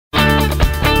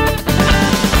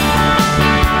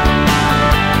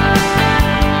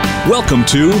Welcome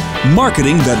to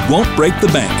Marketing That Won't Break the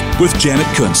Bank with Janet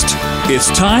Kunst. It's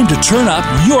time to turn up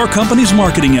your company's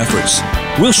marketing efforts.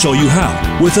 We'll show you how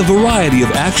with a variety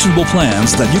of actionable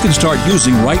plans that you can start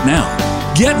using right now.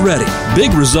 Get ready.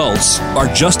 Big results are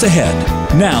just ahead.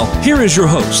 Now, here is your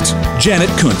host, Janet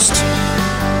Kunst.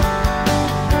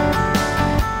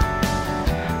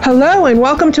 Hello and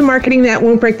welcome to Marketing That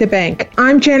Won't Break the Bank.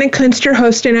 I'm Janet Kunst, your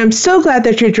host, and I'm so glad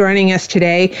that you're joining us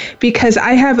today because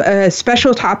I have a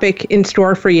special topic in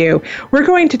store for you. We're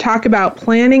going to talk about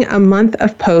planning a month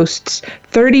of posts,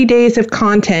 30 days of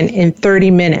content in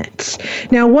 30 minutes.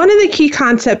 Now, one of the key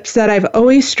concepts that I've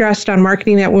always stressed on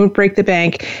Marketing That Won't Break the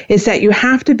Bank is that you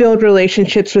have to build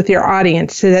relationships with your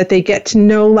audience so that they get to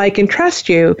know, like, and trust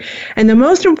you. And the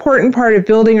most important part of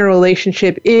building a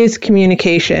relationship is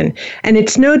communication. And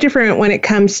it's no different when it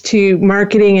comes to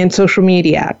marketing and social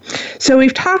media. So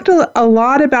we've talked a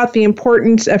lot about the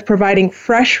importance of providing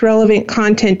fresh, relevant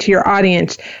content to your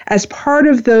audience as part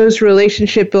of those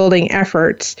relationship building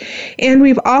efforts. And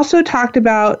we've also talked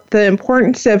about the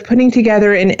importance of putting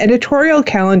together an editorial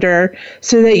calendar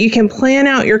so that you can plan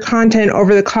out your content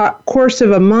over the course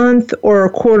of a month or a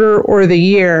quarter or the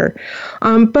year.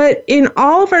 But in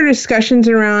all of our discussions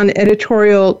around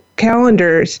editorial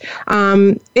calendars,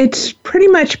 it's pretty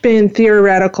much been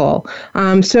theoretical.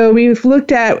 So we've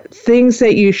looked at things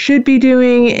that you should be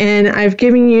doing, and I've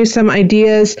given you some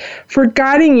ideas for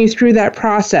guiding you through that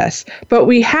process. But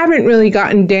we haven't really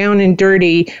gotten down and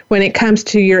dirty when it comes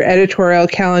to your editorial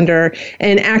calendar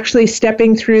and actually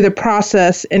stepping through the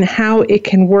process and how it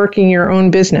can work in your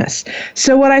own business.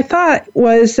 So what I thought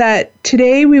was that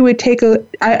today we would take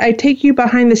you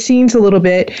behind the scenes a little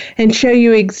bit and show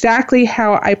you exactly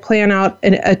how I plan out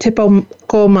a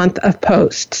typical month of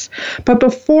posts. But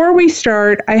before we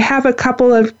start, I have a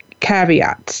couple of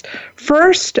caveats.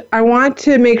 First, I want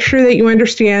to make sure that you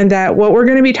understand that what we're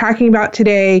going to be talking about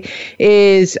today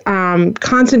is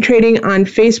concentrating on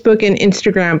Facebook and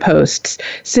Instagram posts,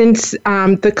 since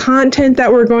the content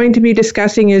that we're going to be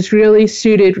discussing is really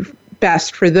suited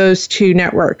best for those two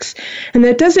networks. And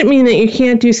that doesn't mean that you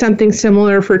can't do something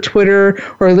similar for Twitter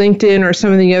or LinkedIn or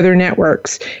some of the other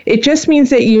networks. It just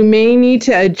means that you may need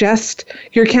to adjust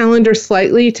your calendar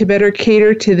slightly to better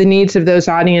cater to the needs of those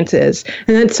audiences.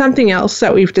 And that's something else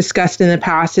that we've discussed in the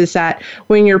past, is that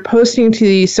when you're posting to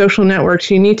these social networks,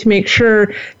 you need to make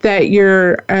sure that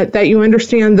that you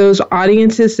understand those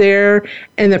audiences there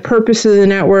and the purpose of the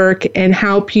network and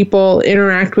how people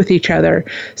interact with each other.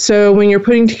 So when you're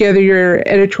putting together your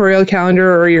editorial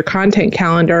calendar or your content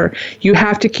calendar, you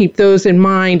have to keep those in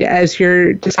mind as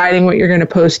you're deciding what you're going to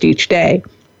post each day.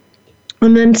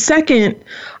 And then second,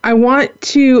 I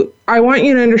want you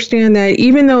to understand that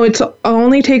even though it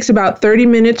only takes about 30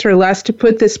 minutes or less to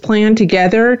put this plan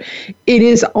together, it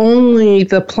is only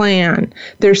the plan.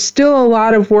 There's still a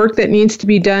lot of work that needs to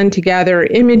be done to gather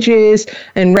images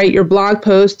and write your blog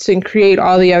posts and create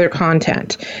all the other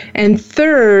content. And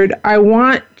third, I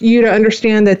want you to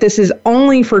understand that this is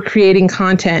only for creating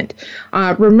content.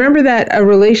 Remember that a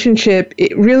relationship,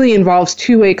 it really involves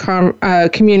two-way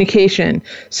communication.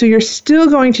 So you're still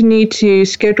going to need to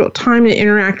schedule time to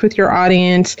interact with your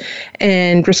audience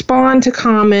and respond to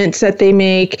comments that they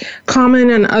make,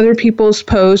 comment on other people's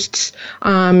posts,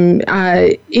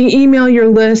 email your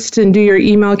list and do your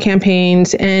email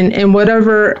campaigns, and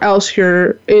whatever else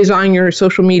is on your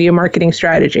social media marketing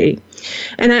strategy.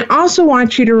 And I also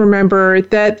want you to remember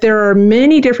that there are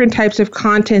many different types of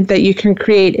content that you can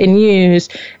create and use,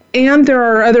 and there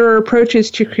are other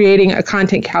approaches to creating a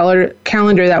content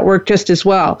calendar that work just as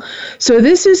well. So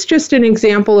this is just an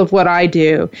example of what I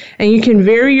do. And you can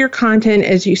vary your content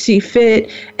as you see fit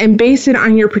and base it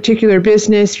on your particular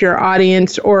business, your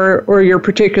audience, or your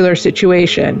particular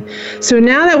situation. So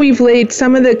now that we've laid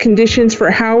some of the conditions for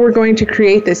how we're going to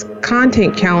create this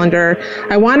content calendar,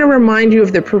 I want to remind you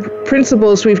of the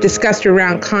principles we've discussed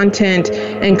around content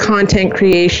and content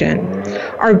creation.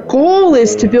 Our goal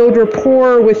is to build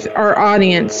rapport with our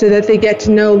audience so that they get to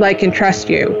know, like, and trust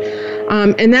you.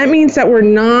 And that means that we're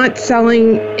not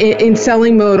selling in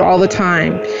selling mode all the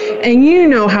time. And you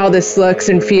know how this looks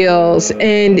and feels,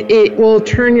 and it will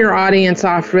turn your audience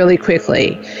off really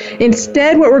quickly.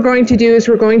 Instead, what we're going to do is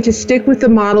we're going to stick with the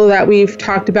model that we've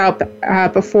talked about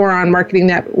before on Marketing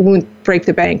That Won't Break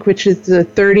the Bank, which is the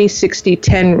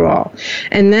 30-60-10 rule.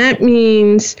 And that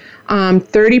means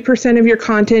 30% of your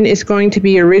content is going to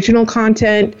be original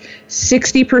content,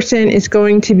 60% is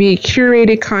going to be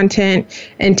curated content,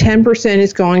 and 10%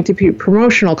 is going to be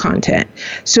promotional content.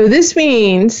 So this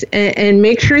means, and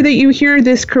make sure that you hear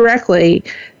this correctly,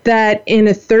 that in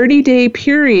a 30-day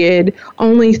period,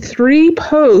 only 3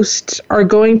 posts are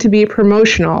going to be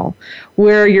promotional,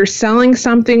 where you're selling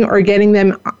something or getting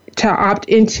them to opt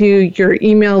into your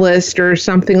email list or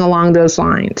something along those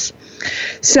lines.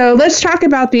 So let's talk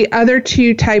about the other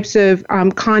 2 types of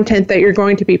content that you're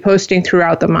going to be posting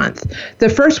throughout the month. The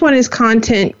first one is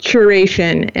content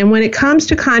curation. And when it comes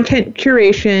to content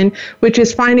curation, which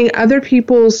is finding other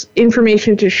people's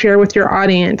information to share with your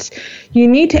audience, you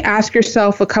need to ask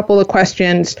yourself a couple of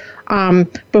questions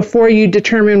before you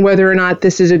determine whether or not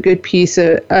this is a good piece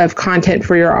of content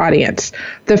for your audience.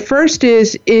 The first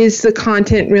is the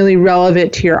content really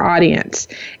relevant to your audience?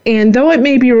 And though it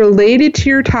may be related to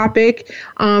your topic,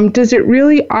 does it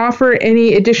really offer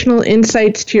any additional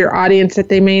insights to your audience that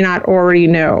they may not already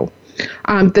know?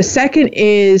 The second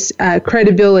is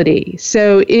credibility.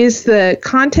 So is the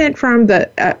content from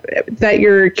that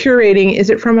you're curating, is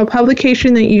it from a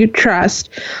publication that you trust,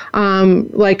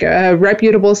 like a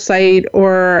reputable site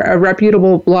or a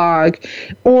reputable blog,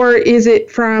 or is it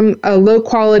from a low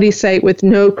quality site with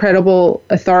no credible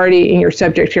authority in your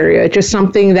subject area, just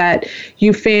something that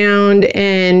you found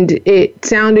and it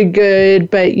sounded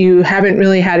good, but you haven't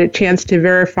really had a chance to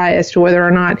verify as to whether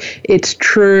or not it's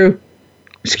true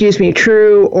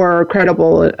or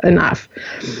credible enough.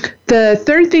 The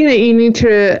third thing that you need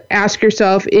to ask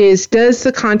yourself is, does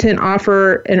the content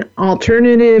offer an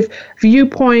alternative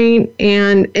viewpoint?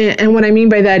 And what I mean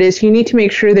by that is you need to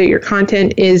make sure that your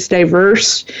content is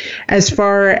diverse as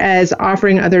far as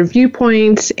offering other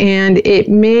viewpoints, and it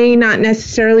may not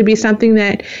necessarily be something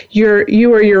that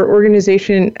you or your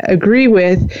organization agree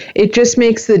with. It just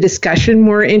makes the discussion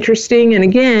more interesting. And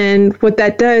again, what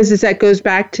that does is that goes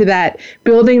back to that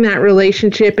building that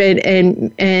relationship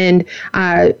and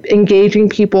engaging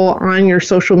people on your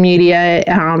social media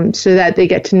so that they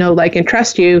get to know, like, and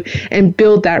trust you and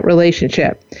build that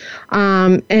relationship.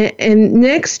 And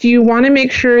next, you want to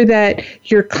make sure that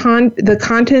the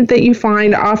content that you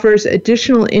find offers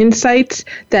additional insights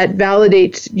that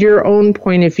validates your own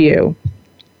point of view.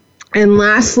 And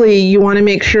lastly, you want to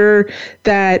make sure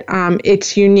that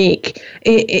it's unique.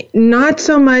 Not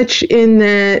so much in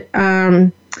that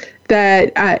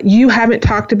you haven't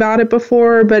talked about it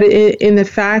before, but in the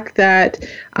fact that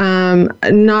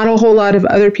not a whole lot of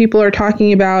other people are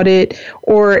talking about it,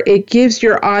 or it gives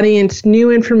your audience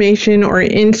new information or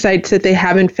insights that they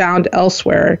haven't found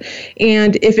elsewhere.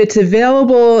 And if it's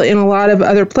available in a lot of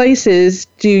other places,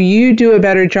 do you do a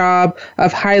better job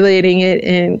of highlighting it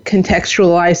and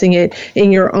contextualizing it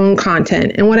in your own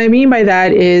content? And what I mean by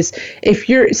that is, if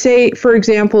you're, say, for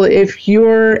example, if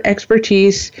your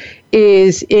expertise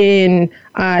is in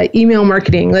email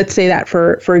marketing, let's say that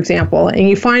for example, and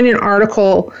you find an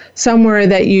article somewhere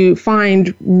that you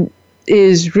find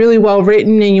is really well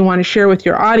written and you want to share with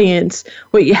your audience,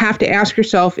 what you have to ask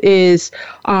yourself is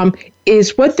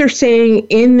what they're saying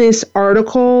in this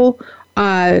article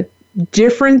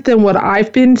different than what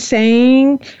I've been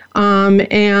saying?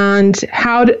 And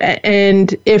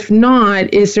if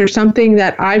not, is there something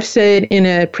that I've said in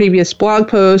a previous blog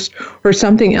post or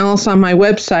something else on my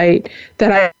website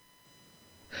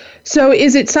so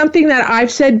is it something that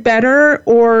I've said better,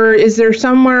 or is there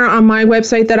somewhere on my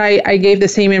website that I gave the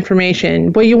same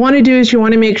information? What you want to do is you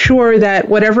want to make sure that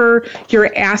whatever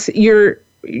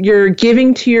you're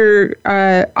giving to your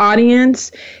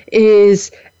audience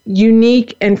is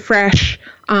unique and fresh,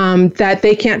 that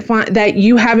they can't find, that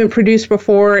you haven't produced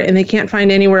before and they can't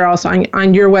find anywhere else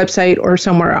on your website or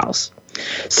somewhere else.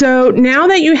 So now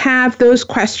that you have those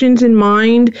questions in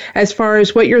mind as far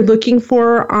as what you're looking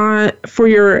for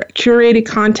your curated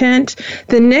content,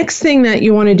 the next thing that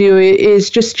you want to do is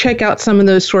just check out some of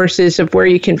those sources of where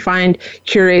you can find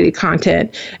curated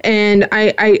content. And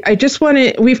I just want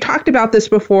to, we've talked about this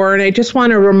before, and I just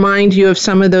want to remind you of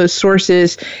some of those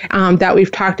sources that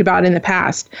we've talked about in the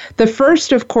past. The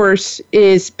first, of course,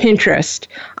 is Pinterest,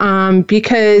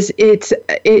 because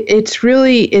it's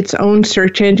really its own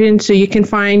search engine. So you can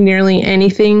find nearly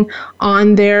anything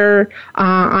on there,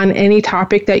 on any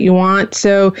topic that you want.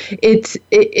 So it's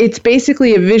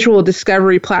basically a visual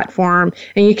discovery platform,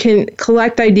 and you can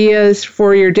collect ideas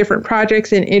for your different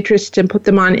projects and interests and put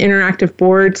them on interactive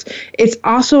boards. It's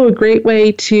also a great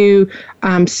way to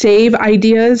save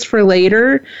ideas for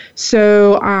later.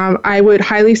 So I would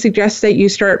highly suggest that you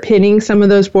start pinning some of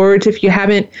those boards. If you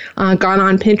haven't gone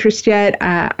on Pinterest yet,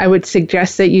 I would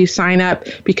suggest that you sign up,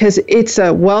 because it's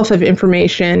a wealth of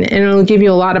information, and it'll give you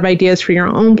a lot of ideas for your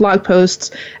own blog posts,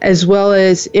 as well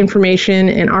as information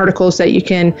and articles that you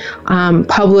can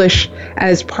publish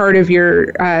as part of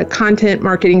your content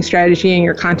marketing strategy and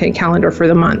your content calendar for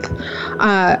the month.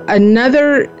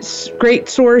 Another great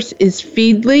source is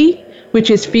Feedly, which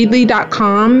is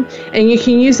feedly.com, and you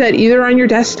can use that either on your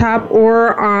desktop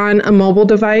or on a mobile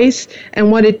device.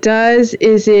 And what it does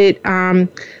is it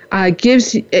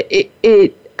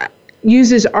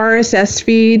uses RSS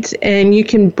feeds, and you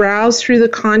can browse through the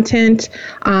content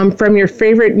from your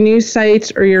favorite news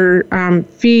sites or your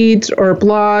feeds or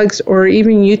blogs or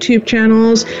even YouTube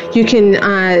channels. You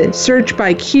can search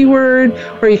by keyword,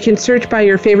 or you can search by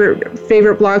your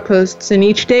favorite blog posts. And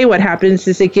each day, what happens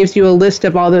is it gives you a list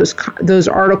of all those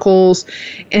articles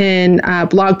and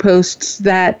blog posts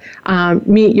that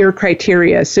meet your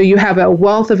criteria. So you have a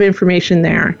wealth of information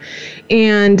there.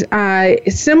 And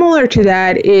similar to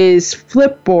that is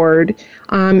Flipboard,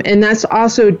 and that's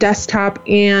also desktop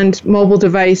and mobile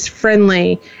device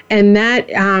friendly. And that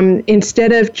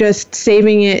instead of just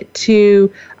saving it to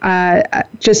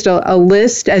just a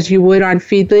list as you would on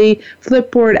Feedly,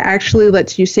 Flipboard actually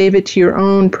lets you save it to your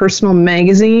own personal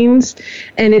magazines.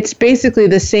 And it's basically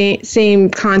the same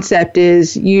concept.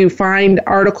 Is you find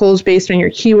articles based on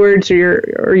your keywords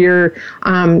or your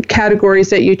categories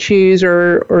that you choose,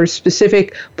 or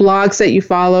specific blogs that you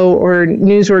follow or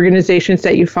news organizations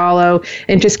that you follow,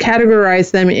 and just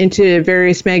categorize them into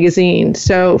various magazines.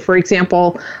 So, for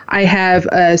example, I have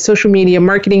a social media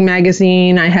marketing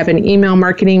magazine, I have an email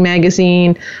marketing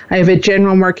magazine, I have a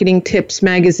general marketing tips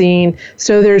magazine.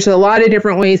 So there's a lot of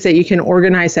different ways that you can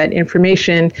organize that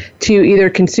information to either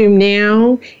consume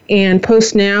now and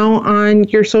post now on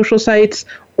your social sites,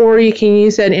 or you can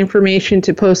use that information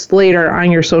to post later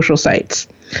on your social sites.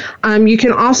 You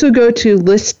can also go to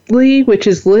Listly, which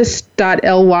is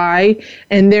list.ly,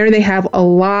 and there they have a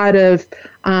lot of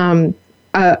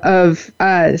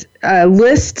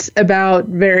lists about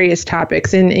various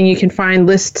topics, and you can find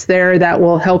lists there that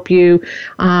will help you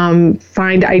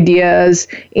find ideas,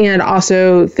 and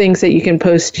also things that you can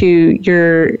post to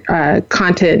your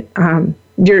content,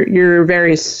 your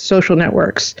various social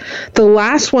networks. The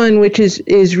last one, which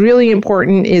is really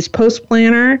important, is Post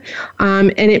Planner,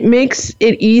 and it makes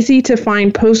it easy to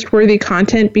find post-worthy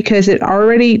content because it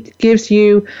already gives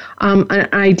you an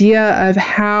idea of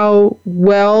how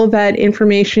well that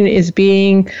information is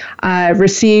being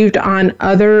received on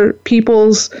other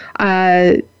people's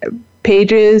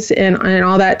pages and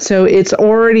all that. So it's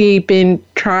already been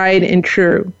tried and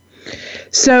true.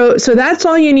 So that's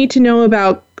all you need to know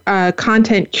about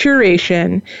content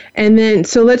curation. And then,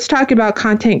 so let's talk about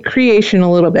content creation a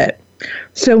little bit.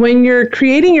 So when you're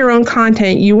creating your own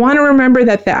content, you want to remember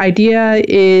that the idea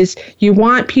is you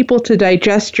want people to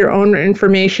digest your own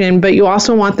information, but you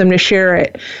also want them to share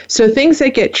it. So things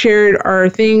that get shared are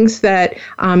things that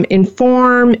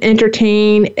inform,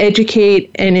 entertain, educate,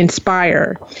 and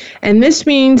inspire. And this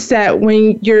means that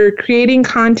when you're creating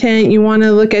content, you want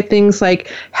to look at things like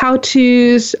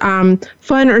how-tos,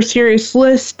 fun or serious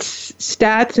lists,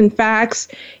 stats and facts,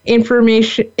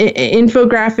 information,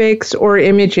 infographics, or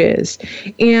images.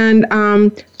 And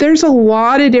there's a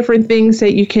lot of different things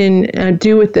that you can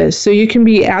do with this. So you can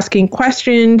be asking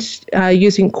questions,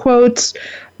 using quotes,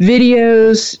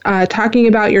 videos, talking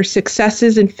about your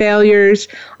successes and failures,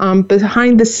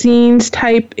 behind the scenes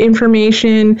type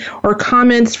information, or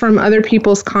comments from other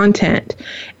people's content.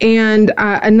 And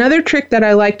another trick that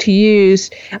I like to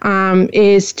use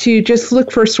is to just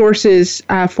look for sources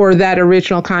for that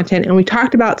original content. And we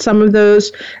talked about some of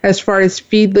those as far as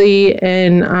Feedly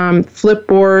and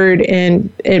Flipboard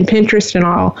and Pinterest and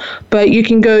all. But you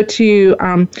can go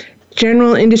to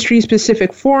general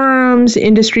industry-specific forums,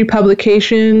 industry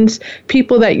publications,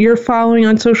 people that you're following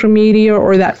on social media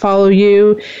or that follow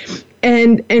you.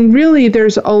 And really,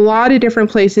 there's a lot of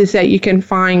different places that you can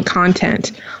find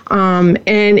content. And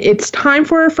it's time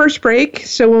for our first break.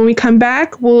 So when we come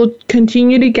back, we'll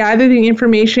continue to gather the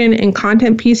information and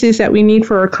content pieces that we need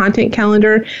for our content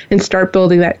calendar and start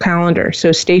building that calendar.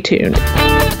 So stay tuned.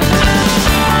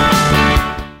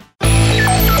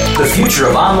 The future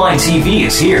of online TV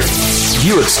is here.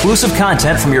 View exclusive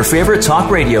content from your favorite talk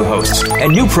radio hosts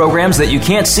and new programs that you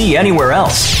can't see anywhere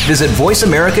else. Visit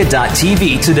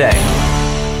voiceamerica.tv today.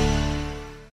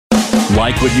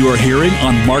 Like what you are hearing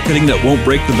on Marketing That Won't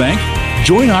Break the Bank?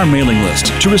 Join our mailing list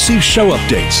to receive show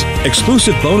updates,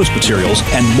 exclusive bonus materials,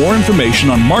 and more information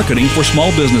on marketing for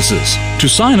small businesses. To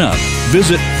sign up,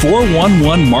 visit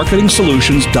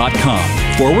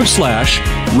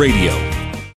 411marketingsolutions.com/radio.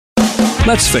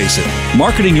 Let's face it,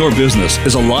 marketing your business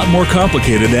is a lot more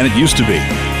complicated than it used to be.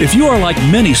 If you are like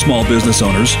many small business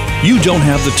owners, you don't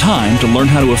have the time to learn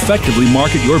how to effectively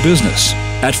market your business.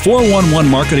 At 411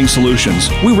 Marketing Solutions,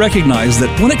 we recognize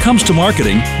that when it comes to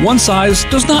marketing, one size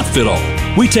does not fit all.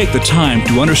 We take the time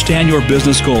to understand your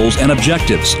business goals and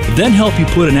objectives, then help you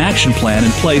put an action plan in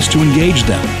place to engage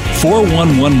them.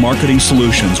 411 Marketing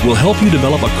Solutions will help you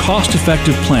develop a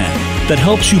cost-effective plan that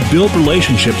helps you build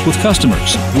relationships with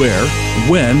customers, where,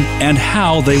 when, and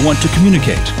how they want to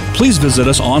communicate. Please visit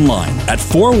us online at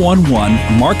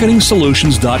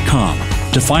 411marketingsolutions.com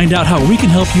to find out how we can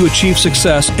help you achieve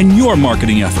success in your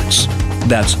marketing efforts.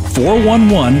 That's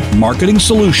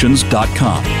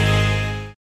 411marketingsolutions.com.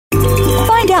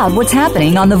 Find out what's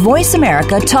happening on the Voice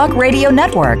America Talk Radio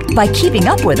Network by keeping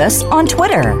up with us on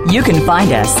Twitter. You can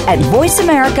find us at Voice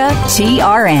America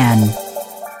TRN.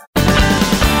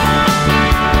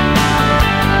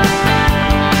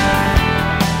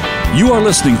 You are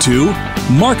listening to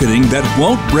Marketing That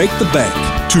Won't Break the Bank.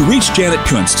 To reach Janet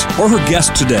Kunst or her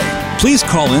guest today, please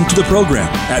call in to the program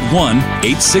at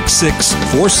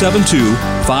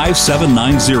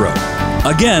 1-866-472-5790.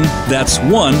 Again, that's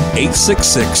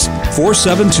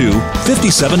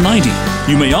 1-866-472-5790.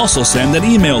 You may also send an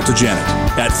email to Janet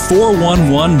at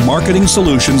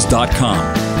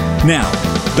 411marketingsolutions.com. Now,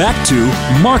 back to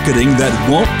Marketing That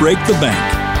Won't Break the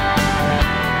Bank.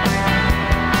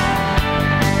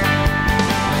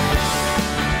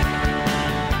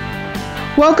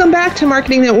 Welcome back to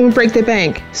Marketing That Won't Break the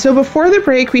Bank. So before the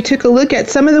break, we took a look at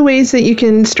some of the ways that you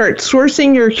can start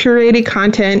sourcing your curated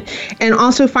content and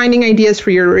also finding ideas for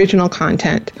your original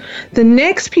content. The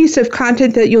next piece of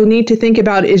content that you'll need to think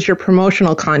about is your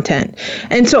promotional content.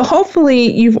 And so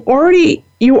hopefully you already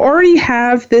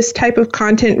have this type of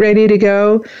content ready to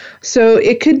go. So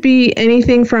it could be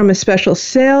anything from a special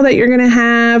sale that you're going to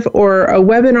have, or a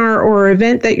webinar or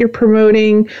event that you're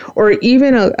promoting, or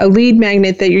even a lead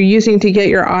magnet that you're using to get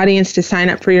your audience to sign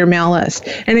up for your mail list.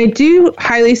 And I do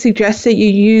highly suggest that you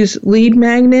use lead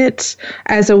magnets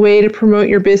as a way to promote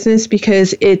your business,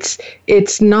 because it's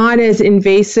not as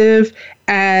invasive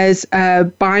as a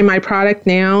buy my product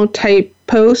now type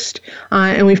post,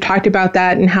 and we've talked about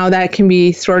that and how that can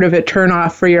be sort of a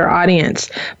turnoff for your audience.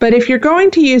 But if you're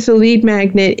going to use a lead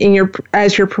magnet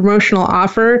as your promotional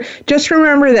offer, just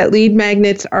remember that lead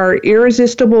magnets are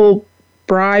irresistible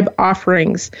bribe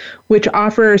offerings, which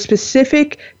offer a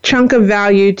specific chunk of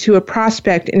value to a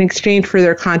prospect in exchange for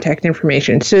their contact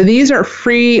information. So these are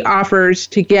free offers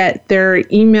to get their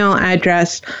email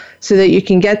address so that you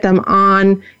can get them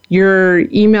on your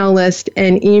email list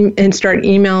and start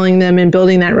emailing them and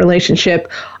building that relationship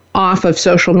off of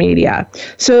social media.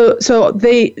 So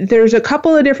there's a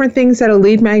couple of different things that a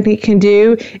lead magnet can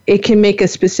do. It can make a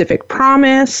specific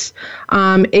promise.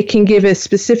 It can give a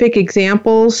specific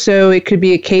example. So it could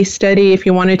be a case study if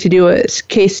you wanted to do a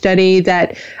case study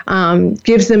that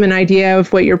gives them an idea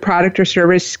of what your product or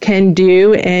service can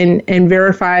do and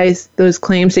verifies those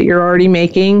claims that you're already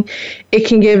making. It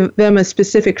can give them a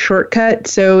specific shortcut.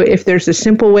 So if there's a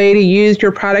simple way to use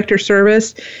your product or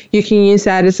service, you can use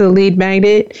that as a lead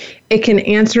magnet. It can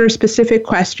answer specific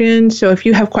questions. So if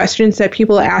you have questions that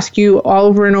people ask you all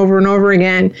over and over and over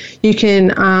again, you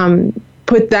can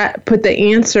put the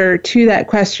answer to that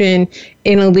question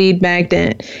in a lead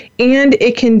magnet. And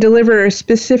it can deliver a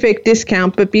specific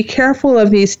discount, but be careful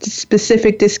of these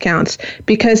specific discounts,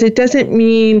 because it doesn't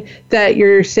mean that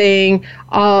you're saying,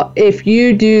 if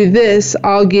you do this,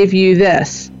 I'll give you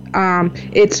this.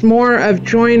 It's more of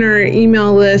join our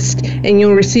email list and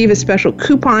you'll receive a special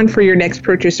coupon for your next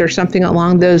purchase or something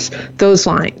along those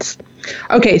lines.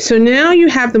 Okay, so now you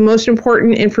have the most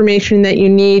important information that you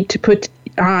need to put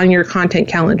on your content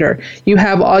calendar. You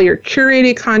have all your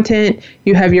curated content,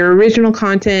 you have your original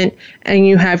content, and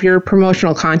you have your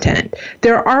promotional content.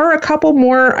 There are a couple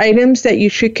more items that you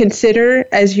should consider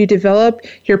as you develop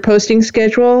your posting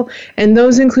schedule, and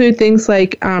those include things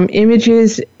like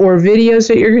images or videos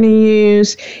that you're going to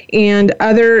use, and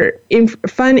other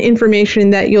fun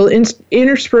information that you'll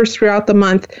intersperse throughout the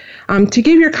month to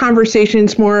give your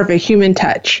conversations more of a human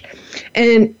touch.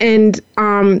 And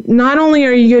not only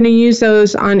are you going to use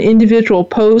those on individual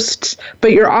posts,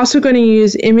 but you're also going to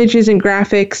use images and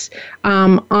graphics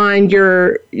on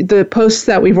the posts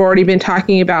that we've already been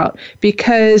talking about,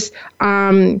 because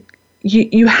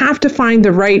you have to find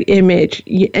the right image,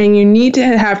 and you need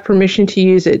to have permission to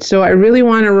use it. So I really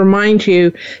want to remind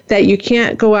you that you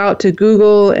can't go out to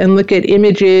Google and look at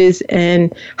images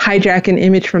and hijack an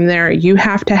image from there. You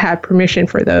have to have permission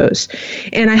for those.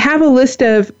 And I have a list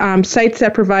of sites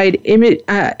that provide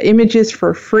images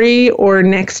for free or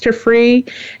next to free.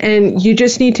 And you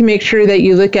just need to make sure that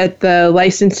you look at the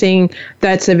licensing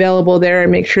that's available there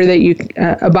and make sure that you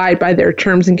abide by their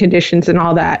terms and conditions and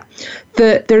all that.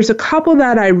 There's a couple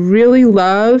that I really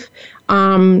love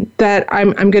that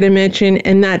I'm going to mention,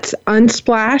 and that's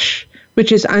Unsplash,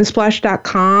 which is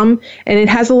unsplash.com, and it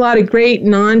has a lot of great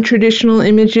non-traditional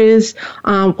images.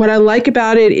 What I like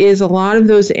about it is a lot of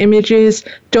those images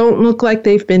don't look like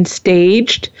they've been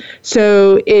staged,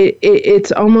 so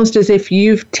it's almost as if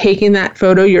you've taken that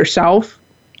photo yourself.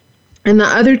 And the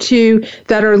other two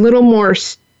that are a little more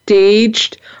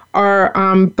staged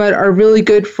but are really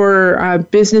good for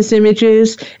business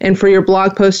images and for your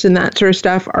blog posts and that sort of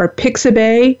stuff are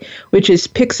Pixabay, which is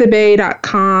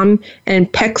pixabay.com,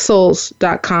 and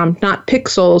Pexels.com, not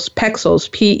pixels, Pexels,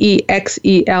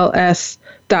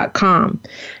 Pexels.com.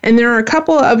 And there are a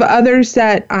couple of others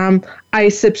that I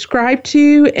subscribe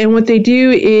to, and what they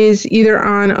do is either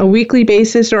on a weekly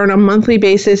basis or on a monthly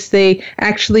basis, they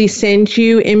actually send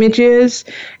you images,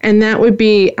 and that would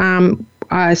be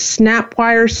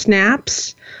Snapwire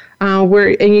Snaps,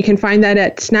 and you can find that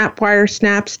at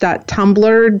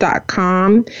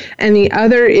snapwiresnaps.tumblr.com, and the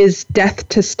other is Death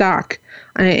to Stock.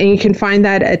 And you can find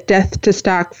that at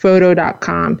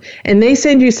death2stockphoto.com. And they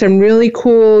send you some really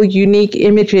cool, unique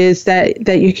images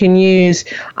that you can use.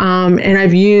 And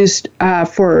I've used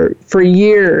for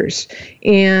years.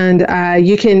 And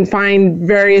you can find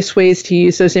various ways to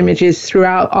use those images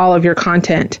throughout all of your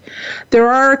content.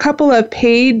 There are a couple of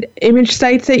paid image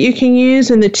sites that you can use.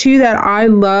 And the two that I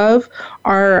love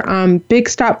are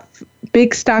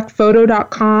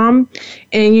bigstockphoto.com,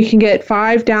 and you can get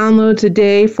 5 downloads a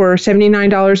day for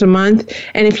 $79 a month.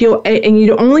 And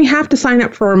you only have to sign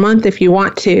up for a month if you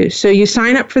want to. So you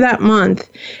sign up for that month,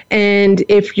 and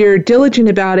if you're diligent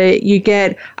about it, you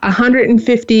get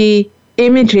 150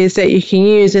 images that you can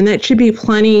use, and that should be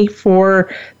plenty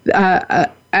for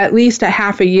at least a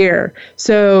half a year.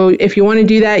 So if you want to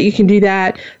do that, you can do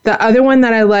that. The other one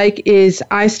that I like is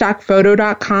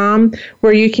iStockPhoto.com,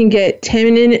 where you can get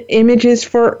 10 images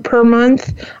per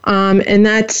month, and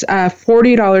that's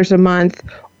 $40 a month.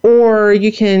 Or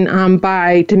you can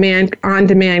buy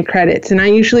on-demand credits. And I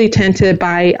usually tend to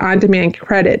buy on-demand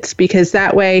credits because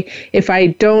that way, if I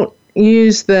don't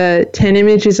use the 10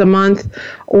 images a month,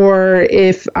 or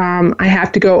if I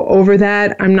have to go over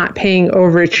that, I'm not paying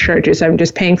overage charges. I'm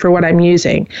just paying for what I'm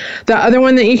using. The other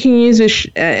one that you can use is,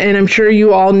 and I'm sure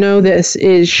you all know this,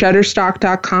 is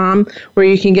Shutterstock.com, where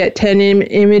you can get 10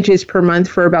 images per month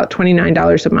for about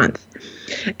 $29 a month.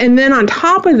 And then on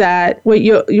top of that, what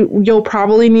you'll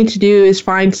probably need to do is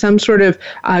find some sort of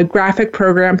graphic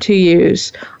program to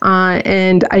use.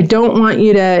 And I don't want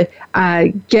you to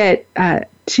get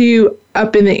too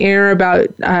up in the air about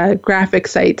graphic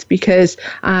sites, because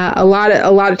a lot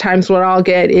of times what I'll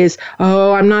get is,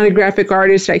 oh, I'm not a graphic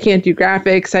artist, I can't do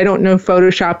graphics, I don't know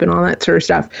Photoshop and all that sort of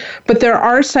stuff. But there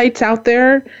are sites out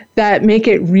there that make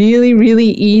it really,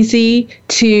 really easy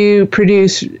to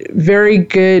produce very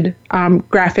good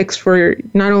graphics for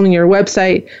not only your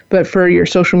website, but for your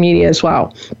social media as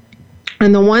well.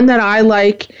 And the one that I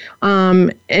like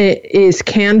is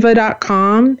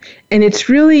Canva.com, and it's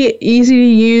really easy to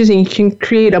use, and you can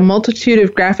create a multitude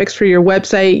of graphics for your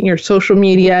website and your social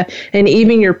media and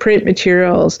even your print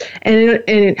materials. And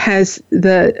it has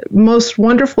the most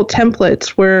wonderful templates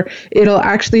where it'll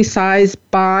actually size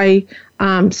by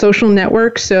social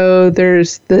networks. So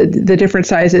there's the different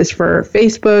sizes for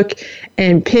Facebook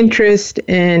and Pinterest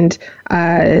and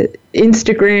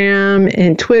Instagram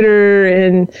and Twitter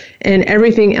and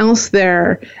everything else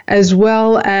there, as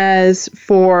well as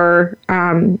for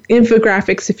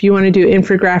infographics, if you want to do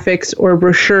infographics or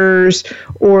brochures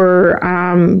or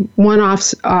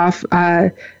one-offs off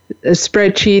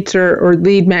spreadsheets or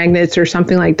lead magnets or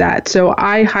something like that. So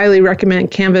I highly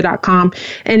recommend Canva.com,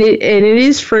 and it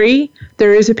is free.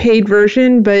 There is a paid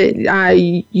version, but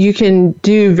you can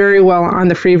do very well on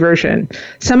the free version.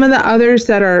 Some of the others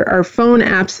that are phone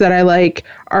apps that I like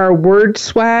are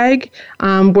WordSwag,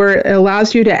 where it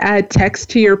allows you to add text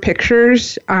to your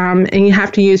pictures, and you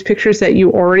have to use pictures that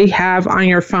you already have on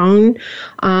your phone.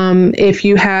 If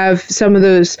you have some of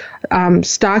those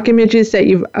stock images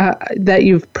that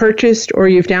you've purchased or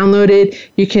you've downloaded,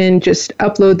 you can just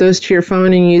upload those to your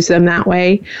phone and use them that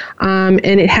way. And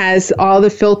it has all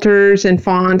the filters and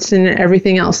fonts and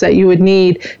everything else that you would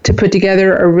need to put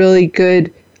together a really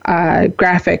good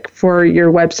graphic for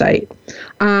your website.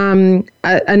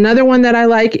 Another one that I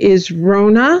like is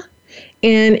Rona,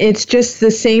 and it's just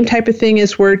the same type of thing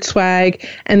as WordSwag.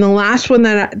 And the last one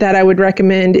that I would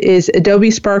recommend is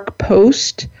Adobe Spark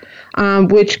Post,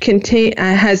 which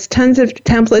has tons of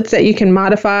templates that you can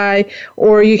modify,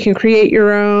 or you can create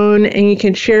your own, and you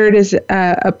can share it as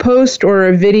a post or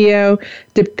a video,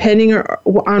 depending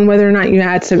on whether or not you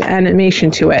add some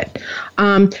animation to it.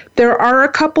 There are a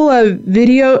couple of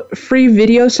free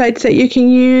video sites that you can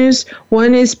use.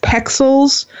 One is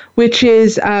Pexels, which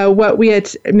is what we had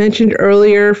mentioned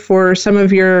earlier for some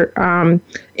of your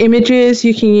images.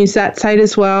 You can use that site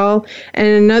as well. And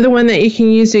another one that you can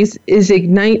use is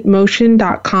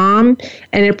ignitemotion.com,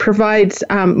 and it provides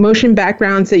motion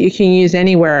backgrounds that you can use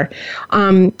anywhere.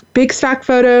 Big Stock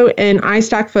Photo and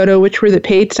iStock Photo, which were the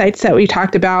paid sites that we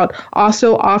talked about,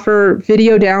 also offer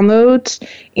video downloads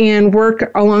and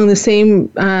work along the same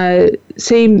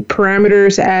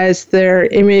parameters as their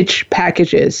image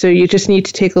packages. So you just need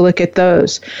to take a look at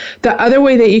those. The other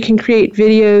way that you can create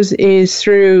videos is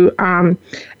through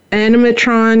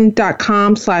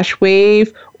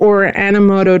animatron.com/wave or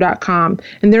animoto.com.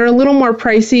 And they're a little more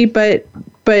pricey, but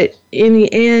in the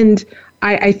end,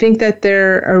 I think that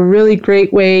they're a really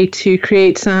great way to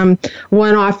create some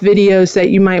one-off videos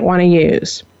that you might want to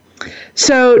use.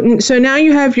 So now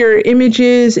you have your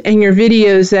images and your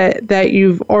videos that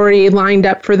you've already lined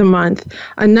up for the month.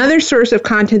 Another source of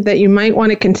content that you might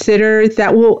want to consider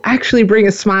that will actually bring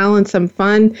a smile and some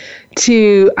fun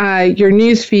to your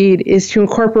newsfeed is to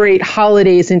incorporate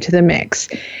holidays into the mix.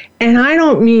 And I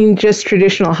don't mean just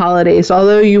traditional holidays,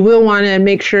 although you will want to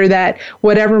make sure that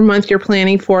whatever month you're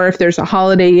planning for, if there's a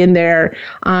holiday in there,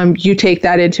 you take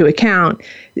that into account.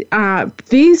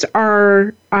 These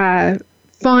are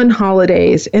fun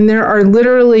holidays, and there are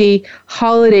literally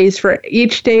holidays for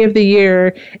each day of the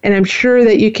year, and I'm sure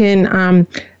that you can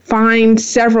find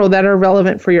several that are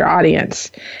relevant for your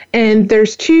audience. And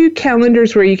there's two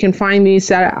calendars where you can find these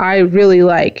that I really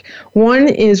like. One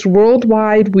is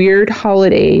Worldwide Weird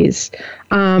Holidays,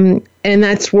 and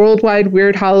that's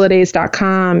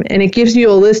worldwideweirdholidays.com, and it gives you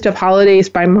a list of holidays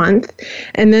by month.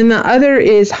 And then the other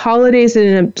is Holidays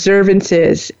and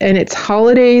Observances, and it's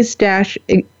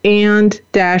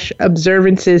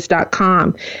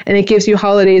holidays-and-observances.com, and it gives you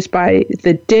holidays by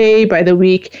the day, by the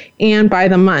week, and by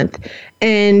the month.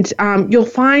 And you'll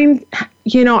find,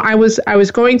 I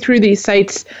was going through these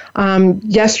sites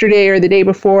yesterday or the day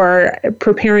before,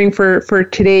 preparing for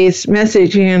today's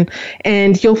message,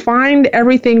 and you'll find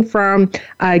everything from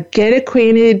Get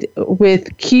Acquainted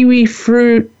with Kiwi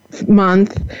Fruit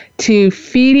Month to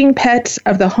Feeding Pets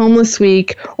of the Homeless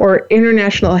Week or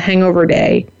International Hangover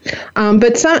Day.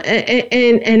 But some,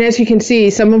 and as you can see,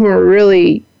 some of them are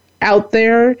really out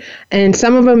there, and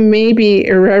some of them may be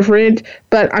irreverent,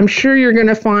 but I'm sure you're going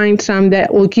to find some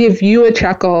that will give you a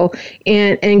chuckle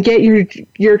and get your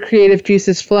creative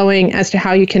juices flowing as to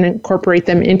how you can incorporate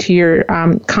them into your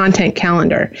content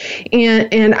calendar.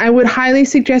 And I would highly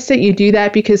suggest that you do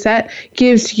that, because that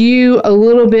gives you a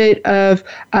little bit of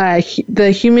the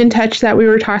human touch that we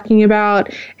were talking about,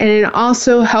 and it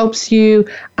also helps you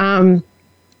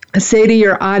say to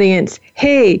your audience,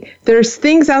 hey, there's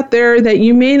things out there that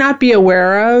you may not be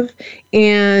aware of,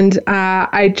 and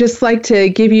I'd just like to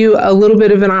give you a little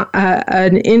bit of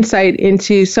an insight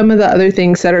into some of the other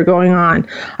things that are going on.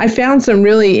 I found some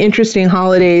really interesting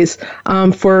holidays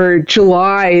for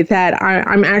July that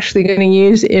I'm actually going to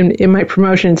use in my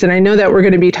promotions, and I know that we're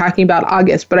going to be talking about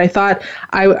August, but I thought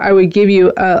I would give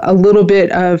you a little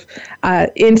bit of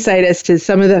insight as to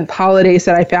some of the holidays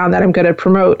that I found that I'm going to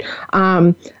promote.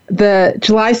 The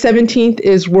July 17th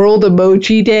is World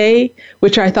Emoji Day,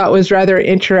 which I thought was rather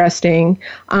interesting.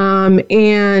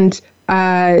 And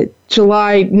July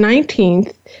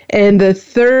 19th and I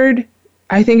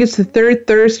think it's the third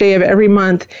Thursday of every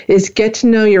month, is Get to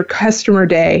Know Your Customer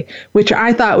Day, which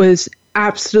I thought was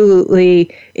absolutely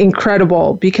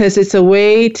incredible, because it's a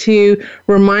way to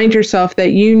remind yourself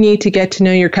that you need to get to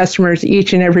know your customers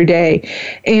each and every day.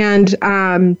 And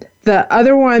the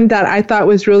other one that I thought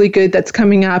was really good that's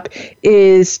coming up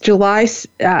is July,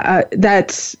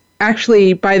 that's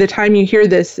actually, by the time you hear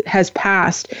this, has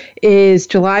passed, is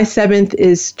July 7th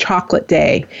is Chocolate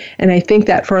Day. And I think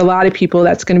that for a lot of people,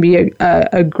 that's going to be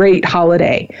a great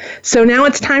holiday. So now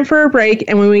it's time for a break.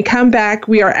 And when we come back,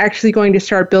 we are actually going to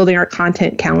start building our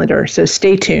content calendar. So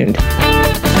stay tuned.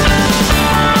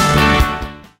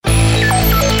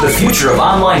 The future of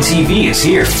online TV is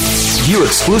here. View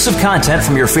exclusive content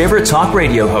from your favorite talk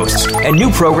radio hosts and new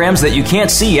programs that you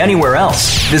can't see anywhere else.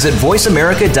 Visit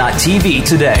voiceamerica.tv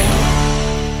today.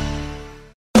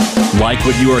 Like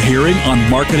what you are hearing on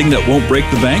Marketing That Won't Break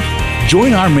the Bank?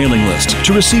 Join our mailing list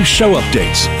to receive show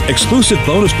updates, exclusive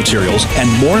bonus materials, and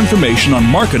more information on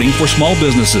marketing for small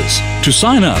businesses. To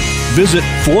sign up, visit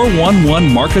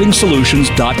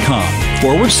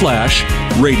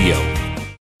 411marketing.solutions.com/radio.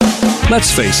 Let's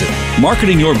face it,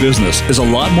 marketing your business is a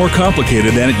lot more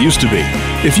complicated than it used to be.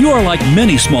 If you are like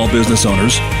many small business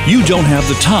owners, you don't have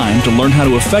the time to learn how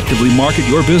to effectively market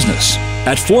your business.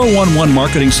 At 411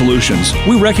 Marketing Solutions,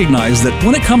 we recognize that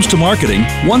when it comes to marketing,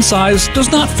 one size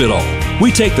does not fit all.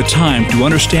 We take the time to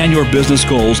understand your business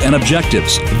goals and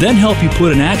objectives, then help you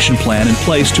put an action plan in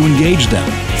place to engage them.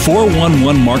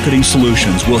 411 Marketing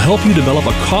Solutions will help you develop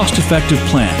a cost-effective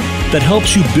plan that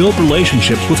helps you build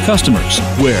relationships with customers,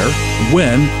 where,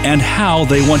 when, and how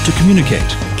they want to communicate.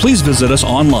 Please visit us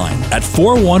online at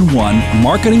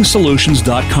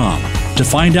 411marketingsolutions.com to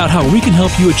find out how we can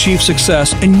help you achieve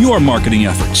success in your marketing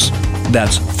efforts.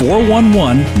 That's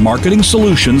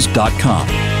 411marketingsolutions.com.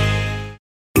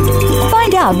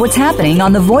 Find out what's happening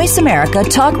on the Voice America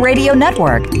Talk Radio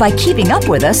Network by keeping up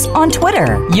with us on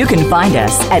Twitter. You can find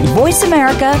us at Voice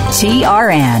America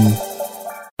TRN.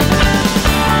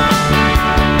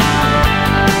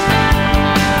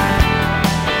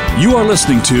 You are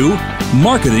listening to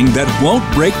Marketing That Won't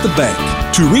Break the Bank.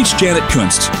 To reach Janet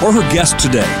Kunst or her guest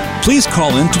today, please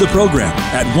call into the program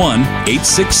at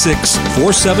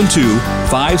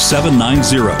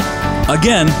 1-866-472-5790.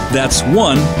 Again, that's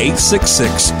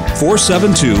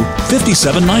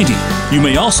 1-866-472-5790. You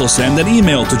may also send an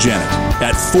email to Janet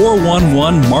at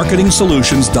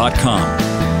 411marketingsolutions.com.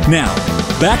 Now,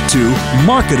 back to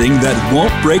Marketing That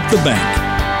Won't Break the Bank.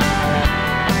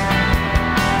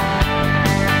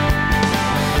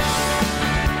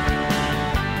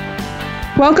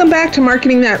 Welcome back to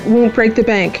Marketing That Won't Break the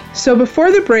Bank. So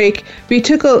before the break, we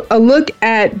took a look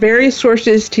at various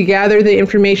sources to gather the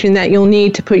information that you'll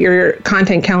need to put your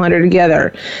content calendar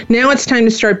together. Now it's time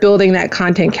to start building that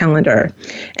content calendar.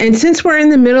 And since we're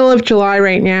in the middle of July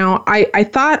right now, I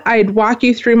thought I'd walk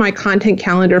you through my content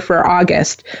calendar for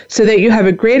August so that you have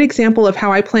a great example of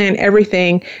how I plan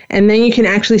everything, and then you can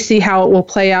actually see how it will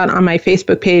play out on my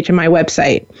Facebook page and my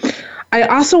website. I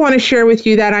also want to share with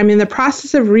you that I'm in the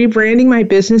process of rebranding my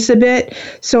business a bit,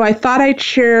 so I thought I'd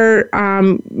share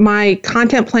my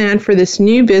content plan for this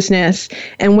new business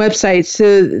and website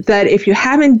so that if you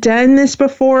haven't done this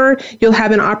before, you'll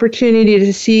have an opportunity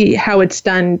to see how it's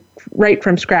done right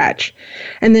from scratch.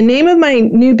 And the name of my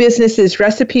new business is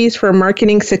Recipes for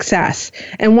Marketing Success.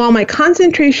 And while my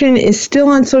concentration is still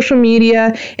on social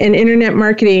media and internet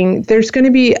marketing, there's going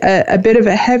to be a bit of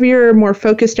a heavier, more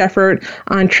focused effort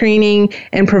on training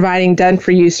and providing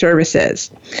done-for-you services.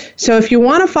 So if you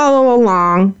want to follow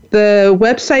along, the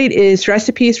website is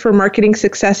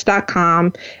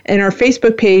recipesformarketingsuccess.com, and our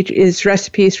Facebook page is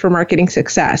Recipes for Marketing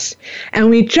Success. And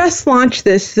we just launched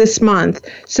this month,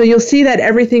 so you'll see that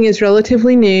everything is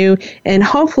relatively new, and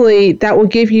hopefully that will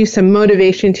give you some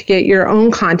motivation to get your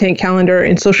own content calendar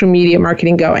and social media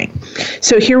marketing going.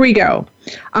 So here we go.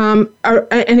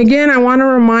 And again, I want to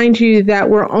remind you that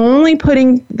we're only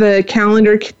putting the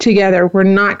calendar together. We're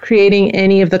not creating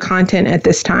any of the content at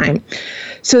this time.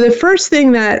 So the first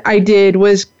thing that I did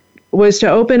was to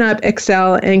open up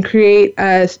Excel and create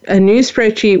a new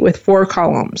spreadsheet with 4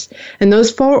 columns. And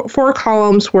those four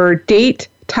columns were date,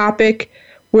 topic,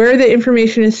 where the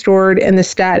information is stored, and the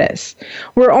status.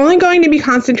 We're only going to be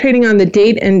concentrating on the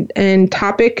date and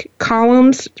topic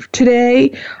columns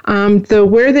today. The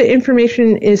where the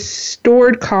information is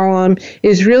stored column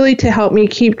is really to help me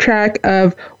keep track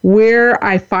of where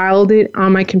I filed it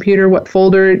on my computer, what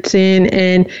folder it's in,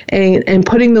 and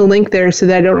putting the link there so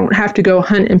that I don't have to go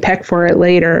hunt and peck for it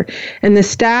later. And the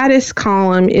status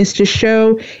column is to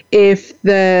show if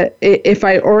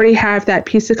I already have that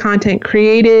piece of content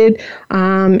created,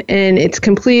 and it's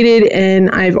completed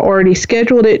and I've already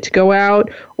scheduled it to go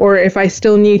out, or if I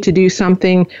still need to do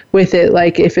something with it,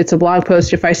 like if it's a blog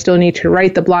post, if I still need to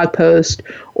write the blog post,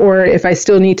 or if I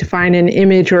still need to find an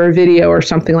image or a video or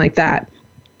something like that.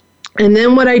 And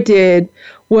then what I did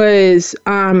was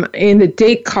in the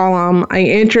date column, I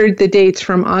entered the dates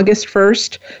from August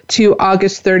 1st to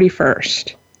August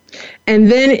 31st. And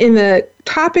then in the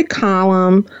topic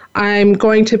column, I'm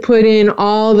going to put in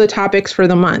all the topics for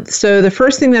the month. So the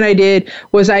first thing that I did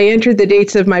was I entered the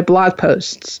dates of my blog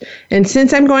posts. And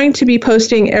since I'm going to be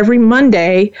posting every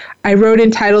Monday, I wrote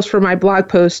in titles for my blog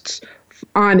posts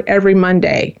on every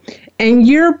Monday. And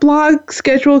your blog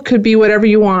schedule could be whatever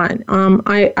you want.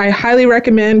 I highly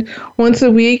recommend once a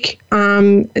week,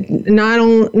 not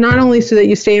only so that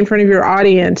you stay in front of your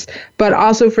audience, but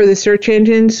also for the search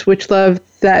engines, which love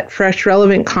that fresh,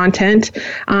 relevant content.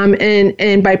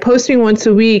 And by posting once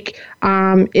a week,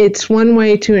 it's one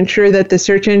way to ensure that the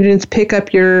search engines pick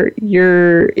up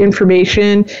your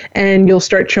information and you'll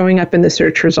start showing up in the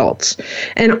search results.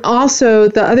 And also,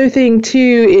 the other thing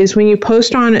too is when you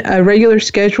post on a regular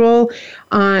schedule,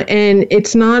 And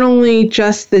it's not only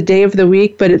just the day of the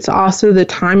week, but it's also the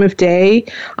time of day.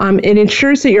 It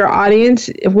ensures that your audience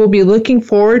will be looking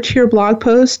forward to your blog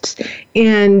posts,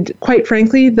 and quite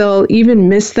frankly, they'll even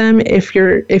miss them if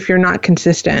you're not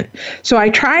consistent. So I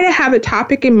try to have a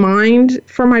topic in mind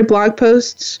for my blog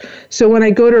posts, so when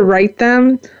I go to write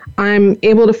them, I'm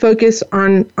able to focus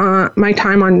on my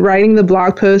time on writing the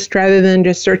blog post rather than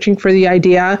just searching for the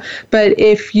idea. But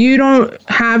if you don't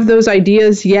have those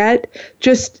ideas yet,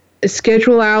 just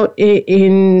schedule out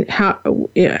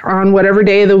on whatever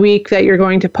day of the week that you're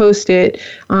going to post it,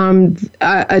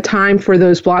 a time for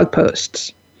those blog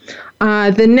posts.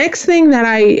 The next thing that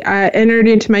I entered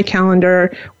into my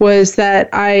calendar was that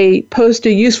I post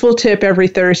a useful tip every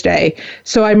Thursday.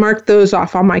 So I marked those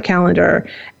off on my calendar.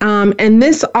 And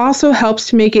this also helps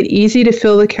to make it easy to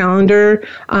fill the calendar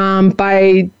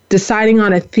by deciding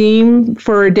on a theme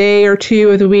for a day or two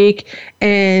of the week.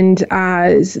 And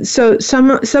so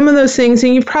some of those things,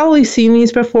 and you've probably seen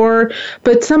these before,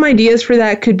 but some ideas for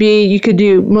that could be, you could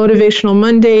do Motivational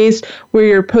Mondays, where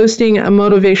you're posting a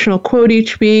motivational quote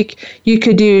each week. You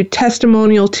could do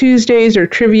Testimonial Tuesdays or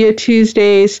Trivia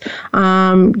Tuesdays.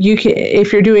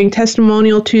 If you're doing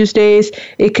Testimonial Tuesdays,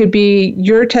 it could be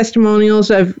your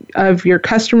testimonials of your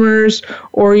customers,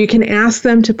 or you can ask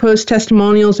them to post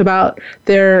testimonials about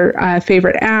their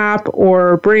favorite app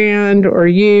or brand or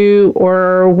you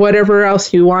or whatever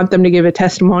else you want them to give a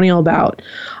testimonial about.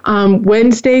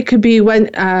 Wednesday could be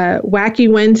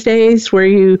Wacky Wednesdays, where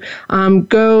you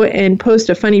go and post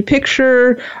a funny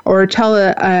picture or tell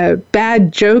a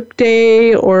bad joke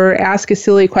day or ask a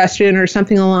silly question or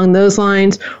something along those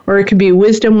lines. Or it could be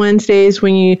Wisdom Wednesdays,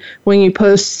 when you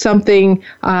post something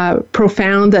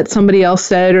profound that somebody else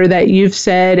said or that you've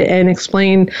said and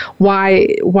explain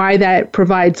why that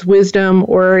provides wisdom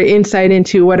or insight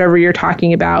into whatever you're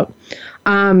talking about.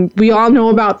 We all know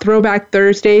about Throwback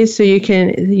Thursdays, so you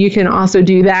can also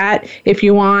do that if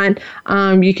you want.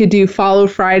 You could do Follow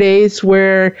Fridays,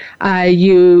 where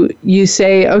you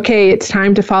say, okay, it's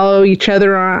time to follow each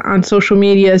other on social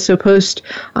media, so post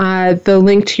the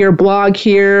link to your blog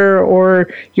here or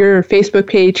your Facebook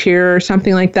page here or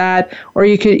something like that. Or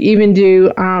you could even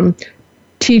do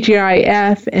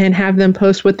TGIF and have them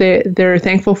post what they're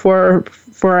thankful for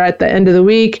at the end of the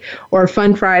week, or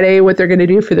Fun Friday, what they're going to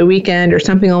do for the weekend or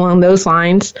something along those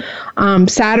lines.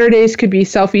 Saturdays could be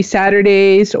Selfie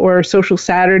Saturdays or Social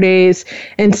Saturdays,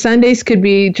 and Sundays could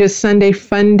be just Sunday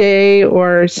Fun Day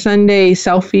or Sunday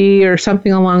Selfie or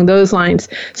something along those lines.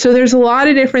 So there's a lot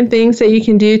of different things that you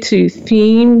can do to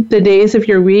theme the days of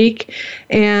your week,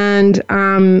 and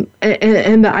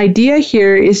the idea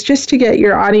here is just to get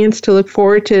your audience to look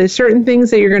forward to certain things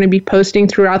that you're going to be posting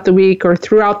throughout the week or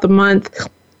throughout the month,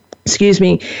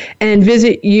 and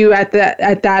visit you at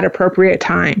that appropriate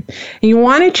time. And you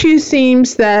want to choose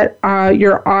themes that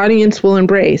your audience will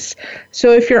embrace.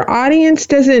 So if your audience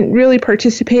doesn't really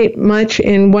participate much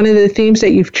in one of the themes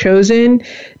that you've chosen,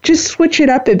 just switch it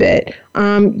up a bit.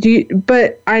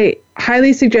 But I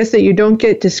highly suggest that you don't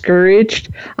get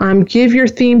discouraged. Give your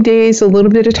theme days a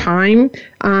little bit of time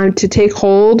to take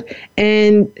hold.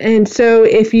 And so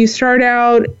if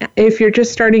you're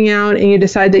just starting out and you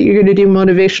decide that you're going to do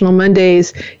Motivational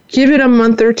Mondays, give it a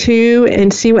month or two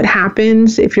and see what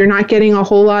happens. If you're not getting a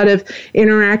whole lot of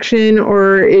interaction,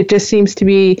 or it just seems to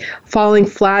be falling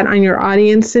flat on your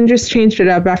audience, then just change it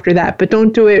up after that. But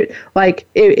don't do it like,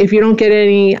 if you don't get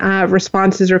any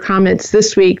responses or comments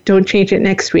this week, don't change it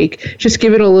next week. Just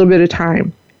give it a little bit of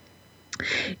time.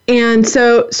 And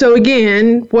so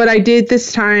again, what I did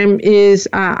this time is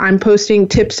I'm posting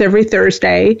tips every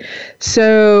Thursday.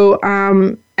 So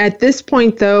at this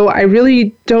point, though, I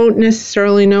really don't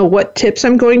necessarily know what tips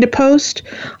I'm going to post,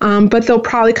 but they'll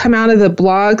probably come out of the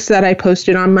blogs that I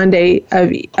posted on Monday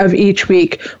of each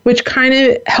week, which kind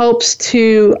of helps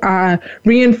to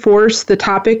reinforce the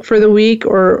topic for the week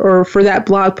or for that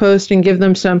blog post and give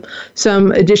them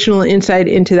some additional insight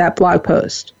into that blog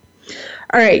post.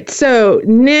 All right, so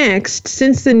next,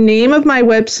 since the name of my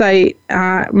website,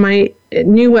 my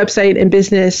new website and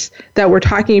business that we're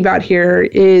talking about here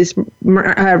is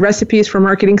Recipes for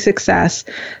Marketing Success,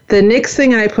 the next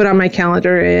thing I put on my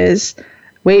calendar is,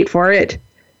 wait for it,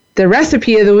 the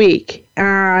recipe of the week.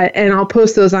 And I'll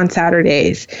post those on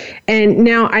Saturdays. And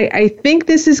now I think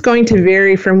this is going to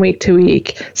vary from week to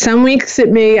week. Some weeks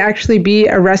it may actually be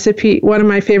a recipe, one of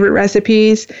my favorite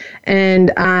recipes.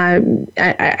 And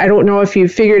I don't know if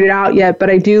you've figured it out yet, but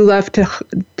I do love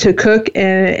to cook.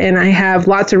 And I have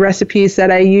lots of recipes that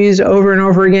I use over and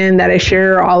over again that I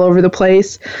share all over the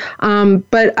place.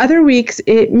 But other weeks,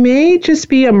 it may just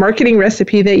be a marketing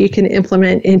recipe that you can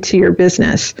implement into your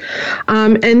business.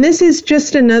 And this is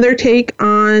just another take week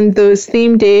on those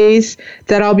theme days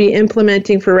that I'll be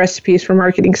implementing for Recipes for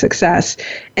Marketing Success.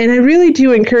 And I really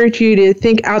do encourage you to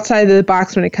think outside of the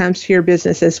box when it comes to your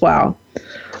business as well.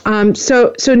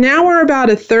 So now we're about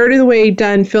a third of the way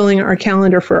done filling our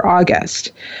calendar for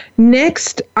August.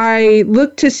 Next, I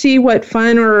looked to see what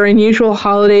fun or unusual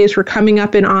holidays were coming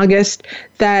up in August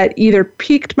that either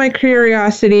piqued my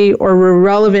curiosity or were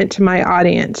relevant to my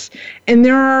audience. And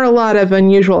there are a lot of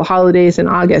unusual holidays in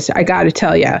August, I got to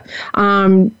tell you.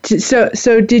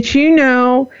 So did you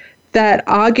know that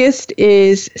August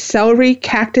is Celery,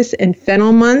 Cactus, and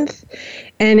Fennel Month?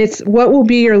 And it's what will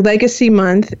be your legacy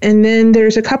month. And then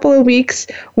there's a couple of weeks.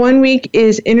 1 week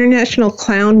is International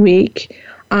Clown Week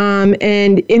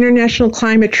and International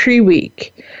Climate Tree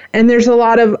Week. And there's a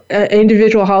lot of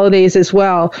individual holidays as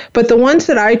well. But the ones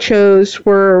that I chose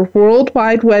were World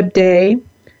Wide Web Day,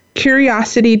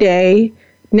 Curiosity Day,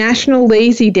 National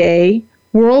Lazy Day,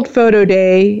 World Photo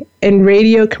Day, and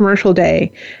Radio Commercial Day.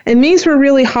 And these were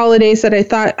really holidays that I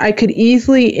thought I could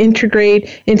easily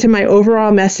integrate into my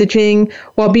overall messaging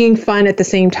while being fun at the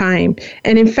same time.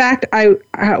 And in fact,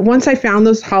 once I found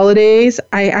those holidays,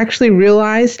 I actually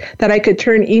realized that I could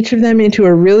turn each of them into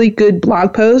a really good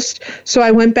blog post. So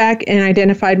I went back and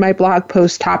identified my blog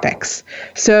post topics.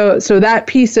 So that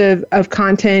piece of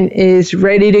content is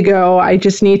ready to go. I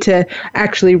just need to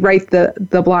actually write the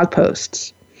blog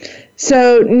posts.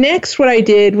 So next, what I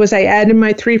did was I added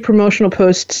my 3 promotional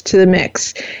posts to the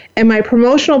mix. And my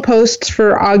promotional posts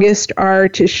for August are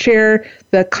to share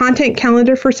the content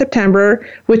calendar for September,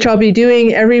 which I'll be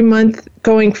doing every month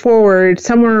going forward,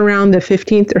 somewhere around the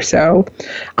 15th or so.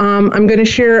 I'm going to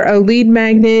share a lead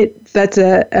magnet that's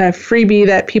a freebie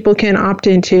that people can opt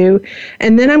into.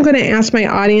 And then I'm going to ask my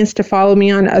audience to follow me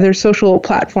on other social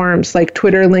platforms like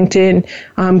Twitter, LinkedIn,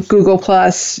 Google+,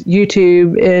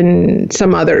 YouTube, and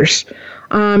some others.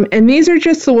 And these are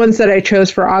just the ones that I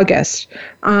chose for August.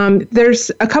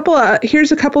 Here's a couple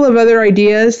of other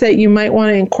ideas that you might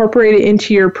want to incorporate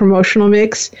into your promotional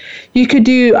mix. You could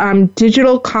do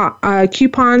digital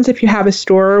coupons if you have a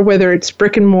store, whether it's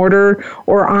brick and mortar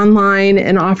or online,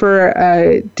 and offer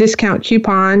a discount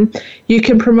coupon. You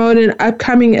can promote an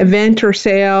upcoming event or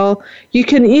sale. You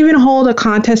can even hold a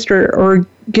contest or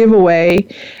giveaway.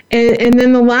 And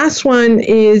then the last one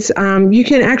is you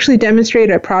can actually demonstrate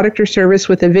a product or service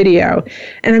with a video.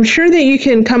 And I'm sure that you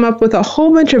can come up with a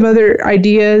whole bunch of other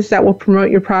ideas that will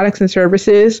promote your products and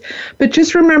services. But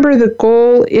just remember, the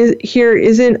goal here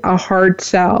isn't a hard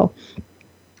sell.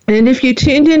 And if you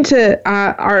tuned into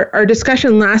our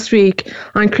discussion last week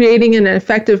on creating an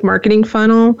effective marketing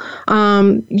funnel,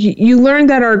 you learned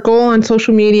that our goal on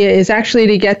social media is actually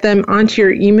to get them onto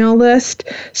your email list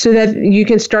so that you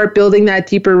can start building that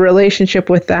deeper relationship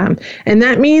with them. And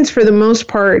that means, for the most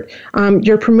part,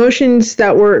 your promotions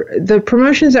that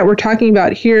we're talking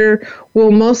about here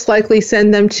will most likely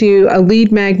send them to a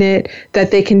lead magnet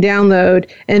that they can download,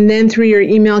 and then through your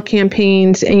email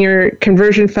campaigns and your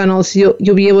conversion funnels,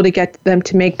 you'll be able to get them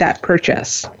to make that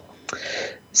purchase.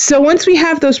 So once we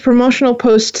have those promotional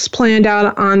posts planned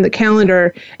out on the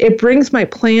calendar, it brings my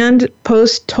planned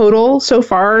post total so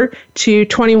far to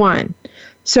 21.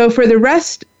 So for the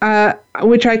rest,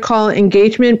 which I call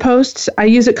engagement posts, I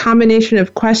use a combination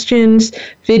of questions,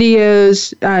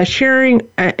 videos,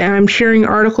 I'm sharing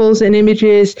articles and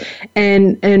images,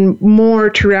 and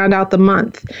more to round out the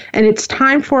month. And it's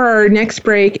time for our next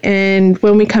break. And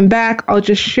when we come back, I'll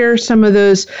just share some of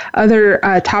those other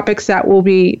topics that we'll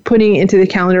be putting into the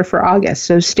calendar for August.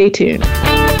 So stay tuned.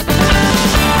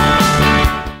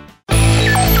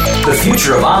 The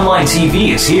future of online TV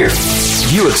is here.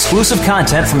 View exclusive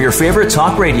content from your favorite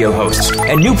talk radio hosts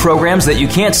and new programs that you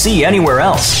can't see anywhere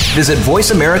else. Visit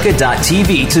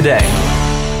voiceamerica.tv today.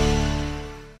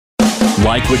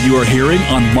 Like what you are hearing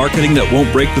on Marketing That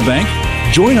Won't Break the Bank?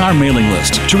 Join our mailing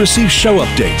list to receive show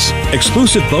updates,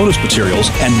 exclusive bonus materials,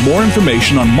 and more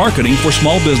information on marketing for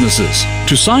small businesses.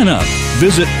 To sign up,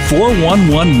 visit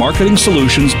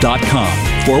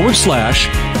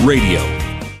 411marketingSolutions.com/radio.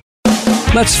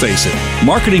 Let's face it,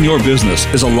 marketing your business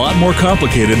is a lot more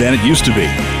complicated than it used to be.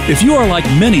 If you are like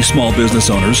many small business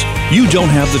owners, you don't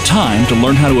have the time to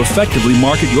learn how to effectively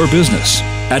market your business.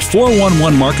 At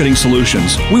 411 Marketing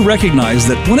Solutions, we recognize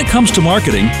that when it comes to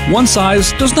marketing, one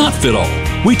size does not fit all.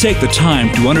 We take the time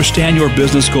to understand your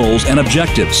business goals and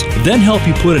objectives, then help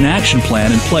you put an action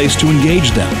plan in place to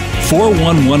engage them.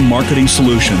 411 Marketing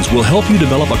Solutions will help you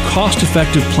develop a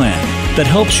cost-effective plan that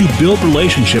helps you build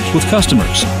relationships with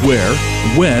customers, where,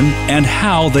 when, and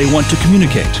how they want to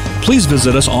communicate. Please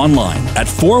visit us online at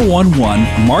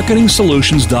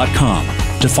 411marketingsolutions.com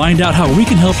to find out how we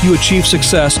can help you achieve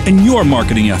success in your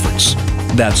marketing efforts.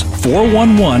 That's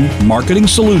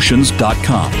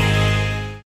 411marketingsolutions.com.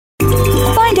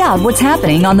 Find out what's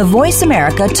happening on the Voice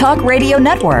America Talk Radio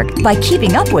Network by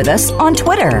keeping up with us on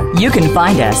Twitter. You can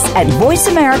find us at Voice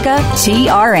America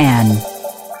TRN.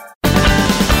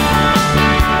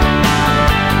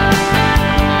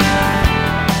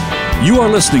 You are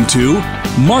listening to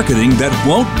Marketing That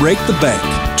Won't Break the Bank.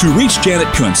 To reach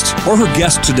Janet Kunst or her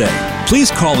guest today,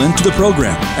 please call into the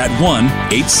program at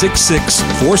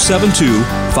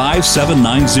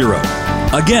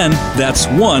 1-866-472-5790. Again, that's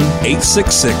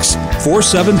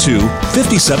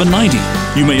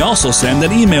 1-866-472-5790. You may also send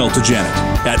an email to Janet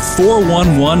at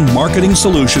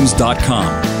 411marketingsolutions.com.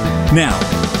 Now,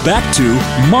 back to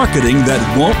Marketing That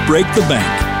Won't Break the Bank.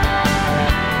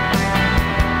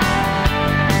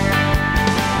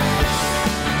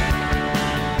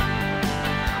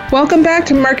 Welcome back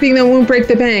to Marketing That Won't Break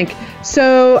the Bank.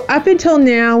 So up until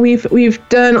now, we've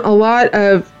done a lot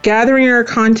of gathering our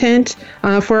content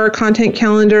for our content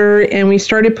calendar, and we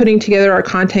started putting together our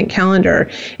content calendar.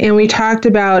 And we talked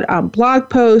about blog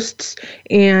posts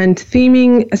and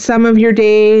theming some of your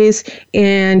days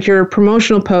and your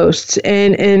promotional posts.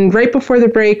 And right before the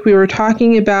break, we were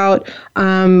talking about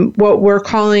what we're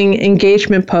calling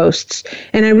engagement posts.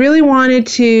 And I really wanted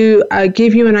to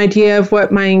give you an idea of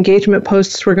what my engagement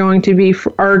posts are going to be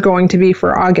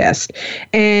for August.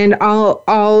 And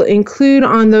I'll include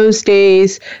on those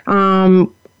days,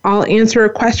 I'll answer a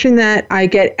question that I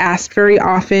get asked very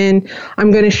often.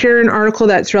 I'm going to share an article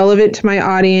that's relevant to my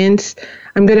audience.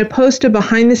 I'm going to post a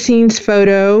behind-the-scenes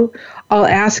photo. I'll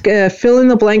ask a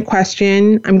fill-in-the-blank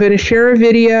question. I'm going to share a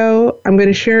video. I'm going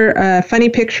to share a funny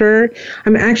picture.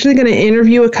 I'm actually going to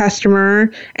interview a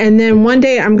customer. And then one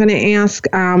day I'm going to ask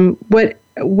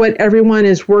what everyone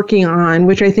is working on,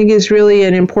 which I think is really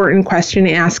an important question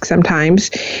to ask sometimes.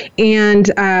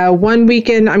 And one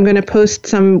weekend, I'm going to post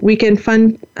some weekend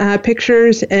fun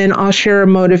pictures, and I'll share a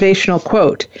motivational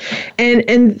quote.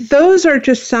 And those are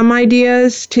just some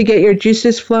ideas to get your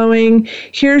juices flowing.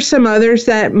 Here's some others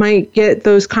that might get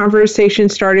those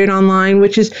conversations started online,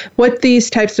 which is what these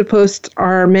types of posts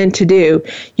are meant to do.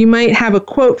 You might have a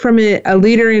quote from a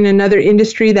leader in another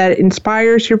industry that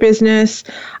inspires your business.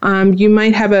 You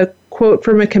might have a quote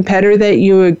from a competitor that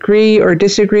you agree or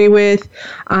disagree with.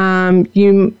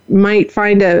 You might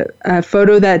find a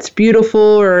photo that's beautiful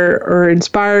or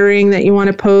inspiring that you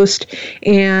want to post,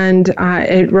 and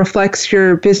it reflects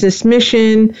your business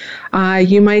mission.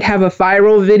 You might have a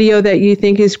viral video that you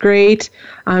think is great.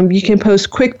 You can post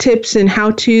quick tips and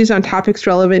how-tos on topics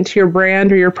relevant to your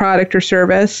brand or your product or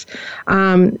service.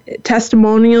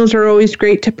 Testimonials are always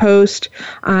great to post.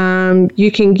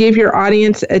 You can give your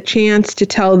audience a chance to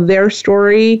tell their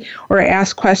story or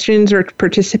ask questions or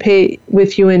participate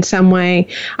with you in some way.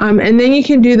 And then you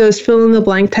can do those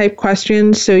fill-in-the-blank type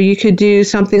questions. So you could do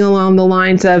something along the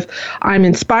lines of, I'm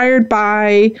inspired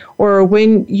by, or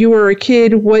when you were a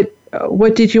kid, what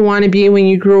did you want to be when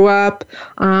you grew up?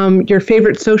 Your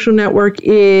favorite social network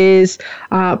is,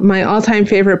 my all-time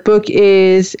favorite book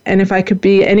is, and if I could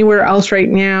be anywhere else right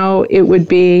now, it would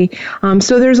be.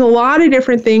 So there's a lot of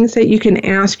different things that you can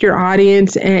ask your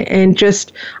audience and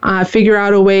just figure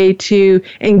out a way to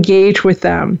engage with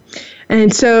them.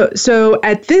 And so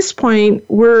at this point,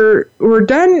 we're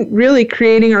done really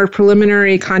creating our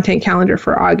preliminary content calendar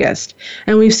for August.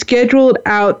 And we've scheduled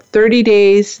out 30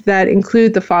 days that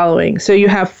include the following. So you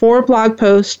have 4 blog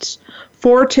posts,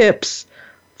 4 tips,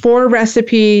 4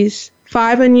 recipes,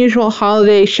 5 unusual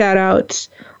holiday shout-outs,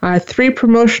 3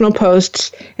 promotional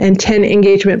posts, and 10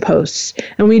 engagement posts.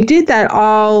 And we did that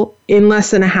all in less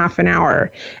than a half an hour.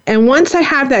 And once I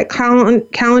have that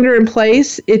calendar in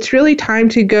place, it's really time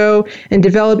to go and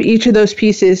develop each of those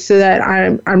pieces so that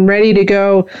I'm ready to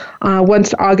go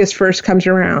once August 1st comes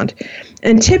around.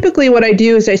 And typically what I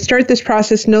do is I start this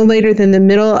process no later than the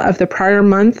middle of the prior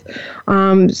month.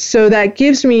 So that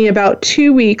gives me about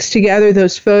 2 weeks to gather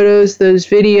those photos, those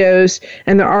videos,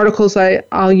 and the articles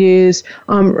I'll use,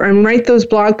 and write those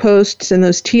blog posts and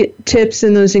those tips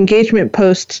and those engagement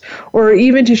posts, or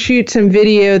even to shoot some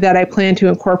video that I plan to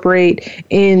incorporate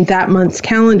in that month's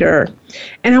calendar.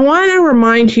 And I want to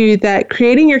remind you that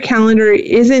creating your calendar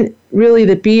isn't really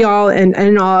the be-all and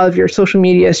end-all of your social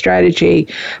media strategy,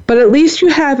 but at least you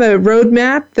have a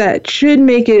roadmap that should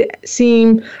make it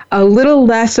seem a little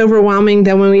less overwhelming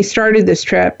than when we started this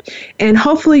trip. And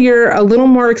hopefully you're a little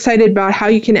more excited about how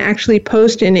you can actually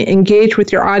post and engage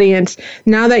with your audience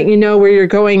now that you know where you're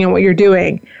going and what you're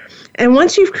doing. And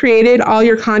once you've created all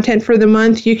your content for the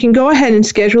month, you can go ahead and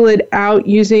schedule it out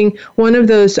using one of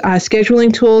those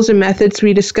scheduling tools and methods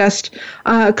we discussed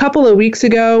a couple of weeks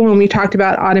ago when we talked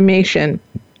about automation.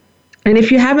 And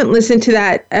if you haven't listened to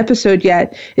that episode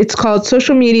yet, it's called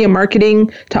Social Media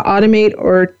Marketing to Automate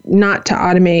or Not to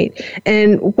Automate.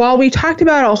 And while we talked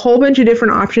about a whole bunch of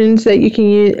different options that you can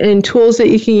use and tools that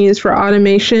you can use for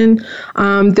automation,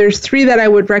 there's 3 that I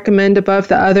would recommend above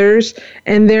the others,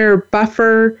 and they're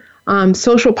Buffer,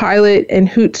 Social Pilot, and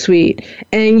Hootsuite.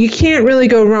 And you can't really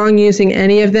go wrong using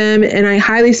any of them. And I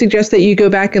highly suggest that you go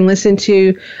back and listen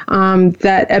to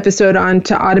that episode on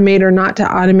to automate or not to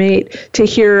automate to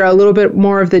hear a little bit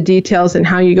more of the details and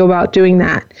how you go about doing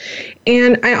that.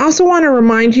 And I also want to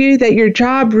remind you that your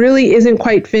job really isn't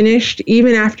quite finished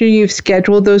even after you've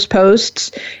scheduled those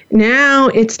posts. Now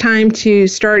it's time to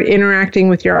start interacting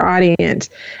with your audience.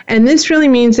 And this really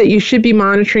means that you should be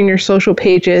monitoring your social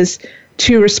pages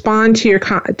to respond to your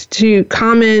to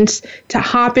comments, to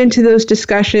hop into those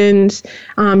discussions,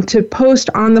 to post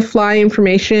on the fly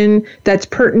information that's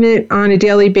pertinent on a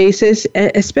daily basis,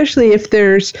 especially if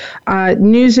there's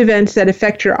news events that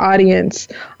affect your audience.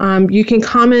 You can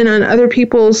comment on other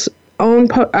people's own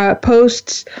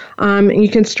posts. You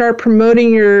can start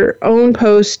promoting your own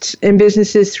posts and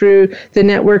businesses through the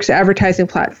network's advertising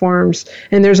platforms,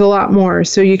 and there's a lot more.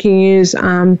 So you can use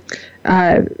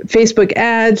Facebook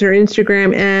ads or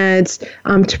Instagram ads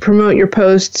to promote your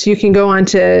posts. You can go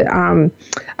onto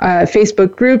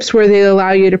Facebook groups where they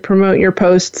allow you to promote your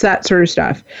posts, that sort of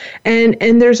stuff.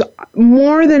 And there's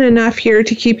more than enough here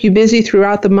to keep you busy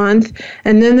throughout the month.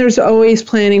 And then there's always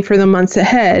planning for the months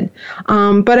ahead.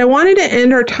 But I wanted to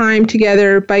end our time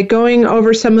together by going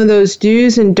over some of those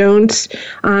do's and don'ts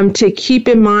to keep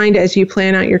in mind as you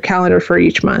plan out your calendar for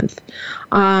each month.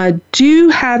 Do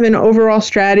have an overall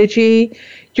strategy.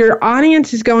 Your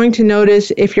audience is going to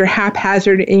notice if you're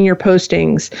haphazard in your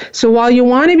postings. So while you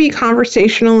want to be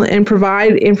conversational and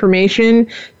provide information,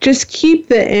 just keep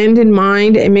the end in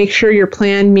mind and make sure your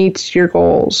plan meets your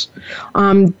goals.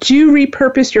 Do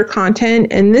repurpose your content,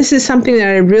 and this is something that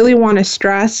I really want to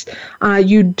stress.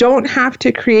 You don't have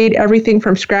to create everything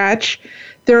from scratch.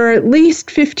 There are at least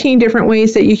 15 different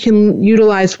ways that you can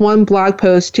utilize one blog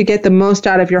post to get the most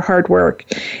out of your hard work.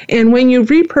 And when you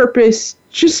repurpose,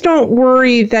 just don't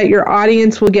worry that your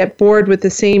audience will get bored with the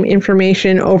same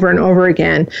information over and over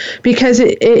again, because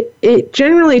it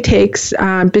generally takes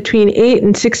between 8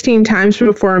 and 16 times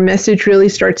before a message really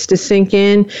starts to sink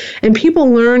in, and people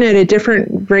learn at a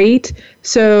different rate.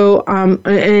 So,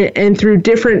 and through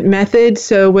different methods.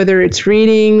 So whether it's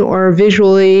reading or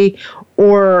visually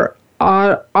or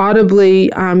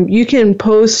audibly, you can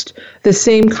post the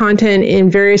same content in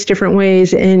various different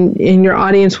ways, and your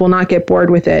audience will not get bored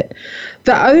with it.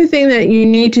 The other thing that you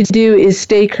need to do is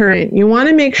stay current. You want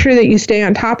to make sure that you stay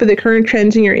on top of the current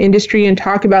trends in your industry and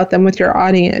talk about them with your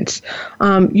audience.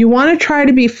 You want to try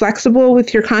to be flexible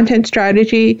with your content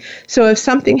strategy. So if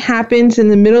something happens in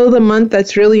the middle of the month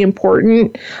that's really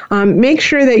important, make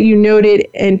sure that you note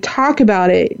it and talk about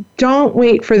it. Don't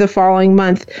wait for the following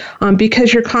month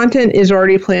because your content is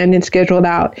already planned and scheduled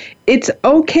out. It's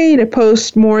okay to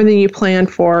post more than you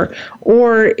planned for,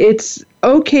 or it's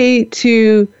okay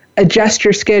to adjust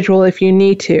your schedule if you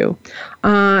need to.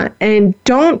 And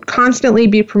don't constantly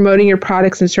be promoting your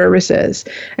products and services.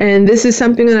 And this is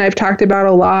something that I've talked about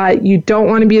a lot. You don't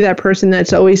want to be that person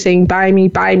that's always saying, buy me,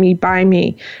 buy me, buy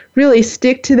me. Really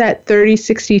stick to that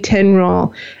 30-60-10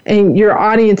 rule, and your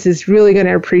audience is really going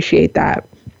to appreciate that.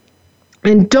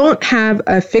 And don't have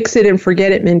a fix it and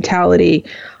forget it mentality.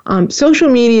 Social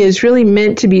media is really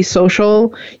meant to be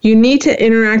social. You need to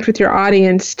interact with your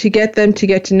audience to get them to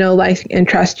get to know, like, and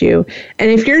trust you.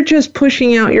 And if you're just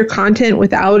pushing out your content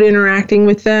without interacting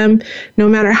with them, no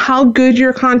matter how good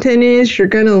your content is, you're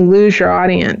going to lose your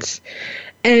audience.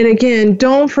 And again,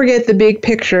 don't forget the big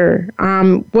picture.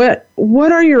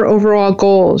 What are your overall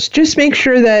goals? Just make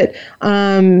sure that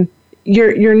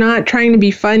you're not trying to be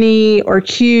funny or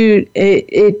cute.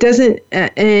 It doesn't,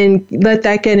 and let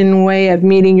that get in the way of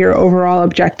meeting your overall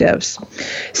objectives.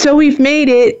 So we've made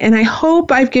it, and I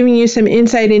hope I've given you some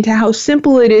insight into how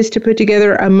simple it is to put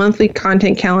together a monthly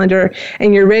content calendar,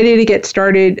 and you're ready to get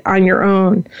started on your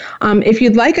own. If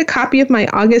you'd like a copy of my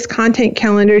August content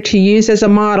calendar to use as a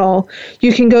model,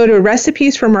 you can go to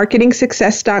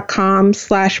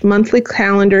recipesformarketingsuccess.com/monthly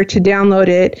calendar to download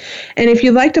it. And if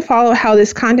you'd like to follow how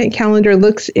this content calendar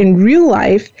looks in real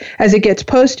life as it gets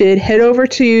posted, head over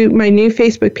to my new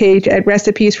Facebook page at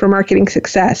Recipes for Marketing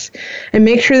Success, and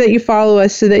make sure that you follow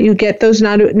us so that you get those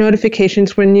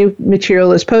notifications when new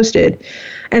material is posted.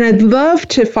 And I'd love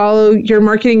to follow your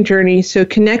marketing journey, so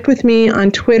connect with me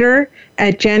on Twitter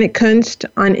at Janet Kunst,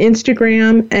 on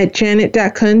Instagram at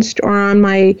janet.kunst, or on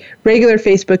my regular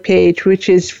Facebook page, which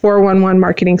is 411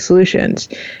 Marketing Solutions.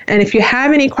 And if you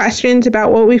have any questions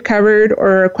about what we've covered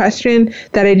or a question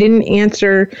that I didn't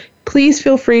answer, please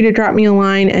feel free to drop me a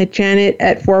line at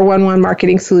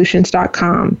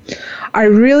janet@411marketingsolutions.com. I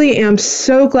really am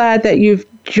so glad that you've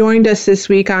joined us this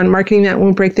week on Marketing That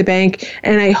Won't Break the Bank,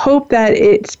 and I hope that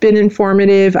it's been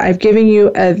informative. I've given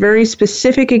you a very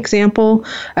specific example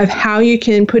of how you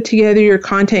can put together your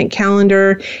content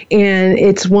calendar, and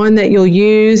it's one that you'll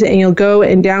use and you'll go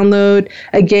and download.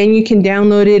 Again, you can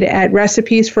download it at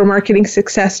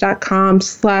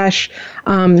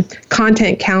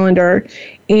recipesformarketingsuccess.com/content calendar.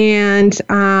 And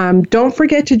don't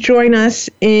forget to join us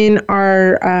in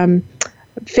our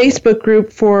Facebook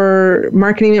group for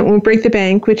Marketing That Won't Break the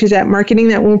Bank, which is at Marketing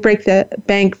That Won't Break the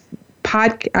Bank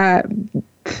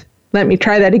let me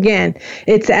try that again.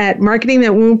 It's at Marketing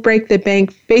That Won't Break the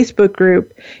Bank Facebook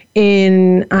group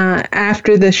in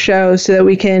after the show, so that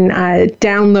we can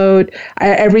download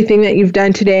everything that you've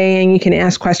done today, and you can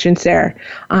ask questions there.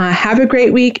 Have a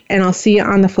great week, and I'll see you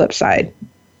on the flip side.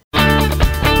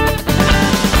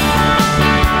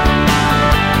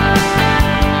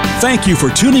 Thank you for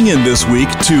tuning in this week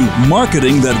to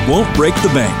Marketing That Won't Break the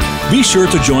Bank. Be sure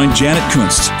to join Janet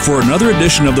Kunst for another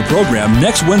edition of the program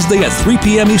next Wednesday at 3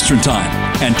 p.m. Eastern Time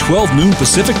and 12 noon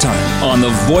Pacific Time on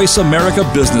the Voice America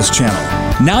Business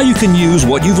Channel. Now you can use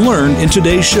what you've learned in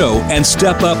today's show and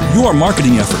step up your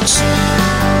marketing efforts.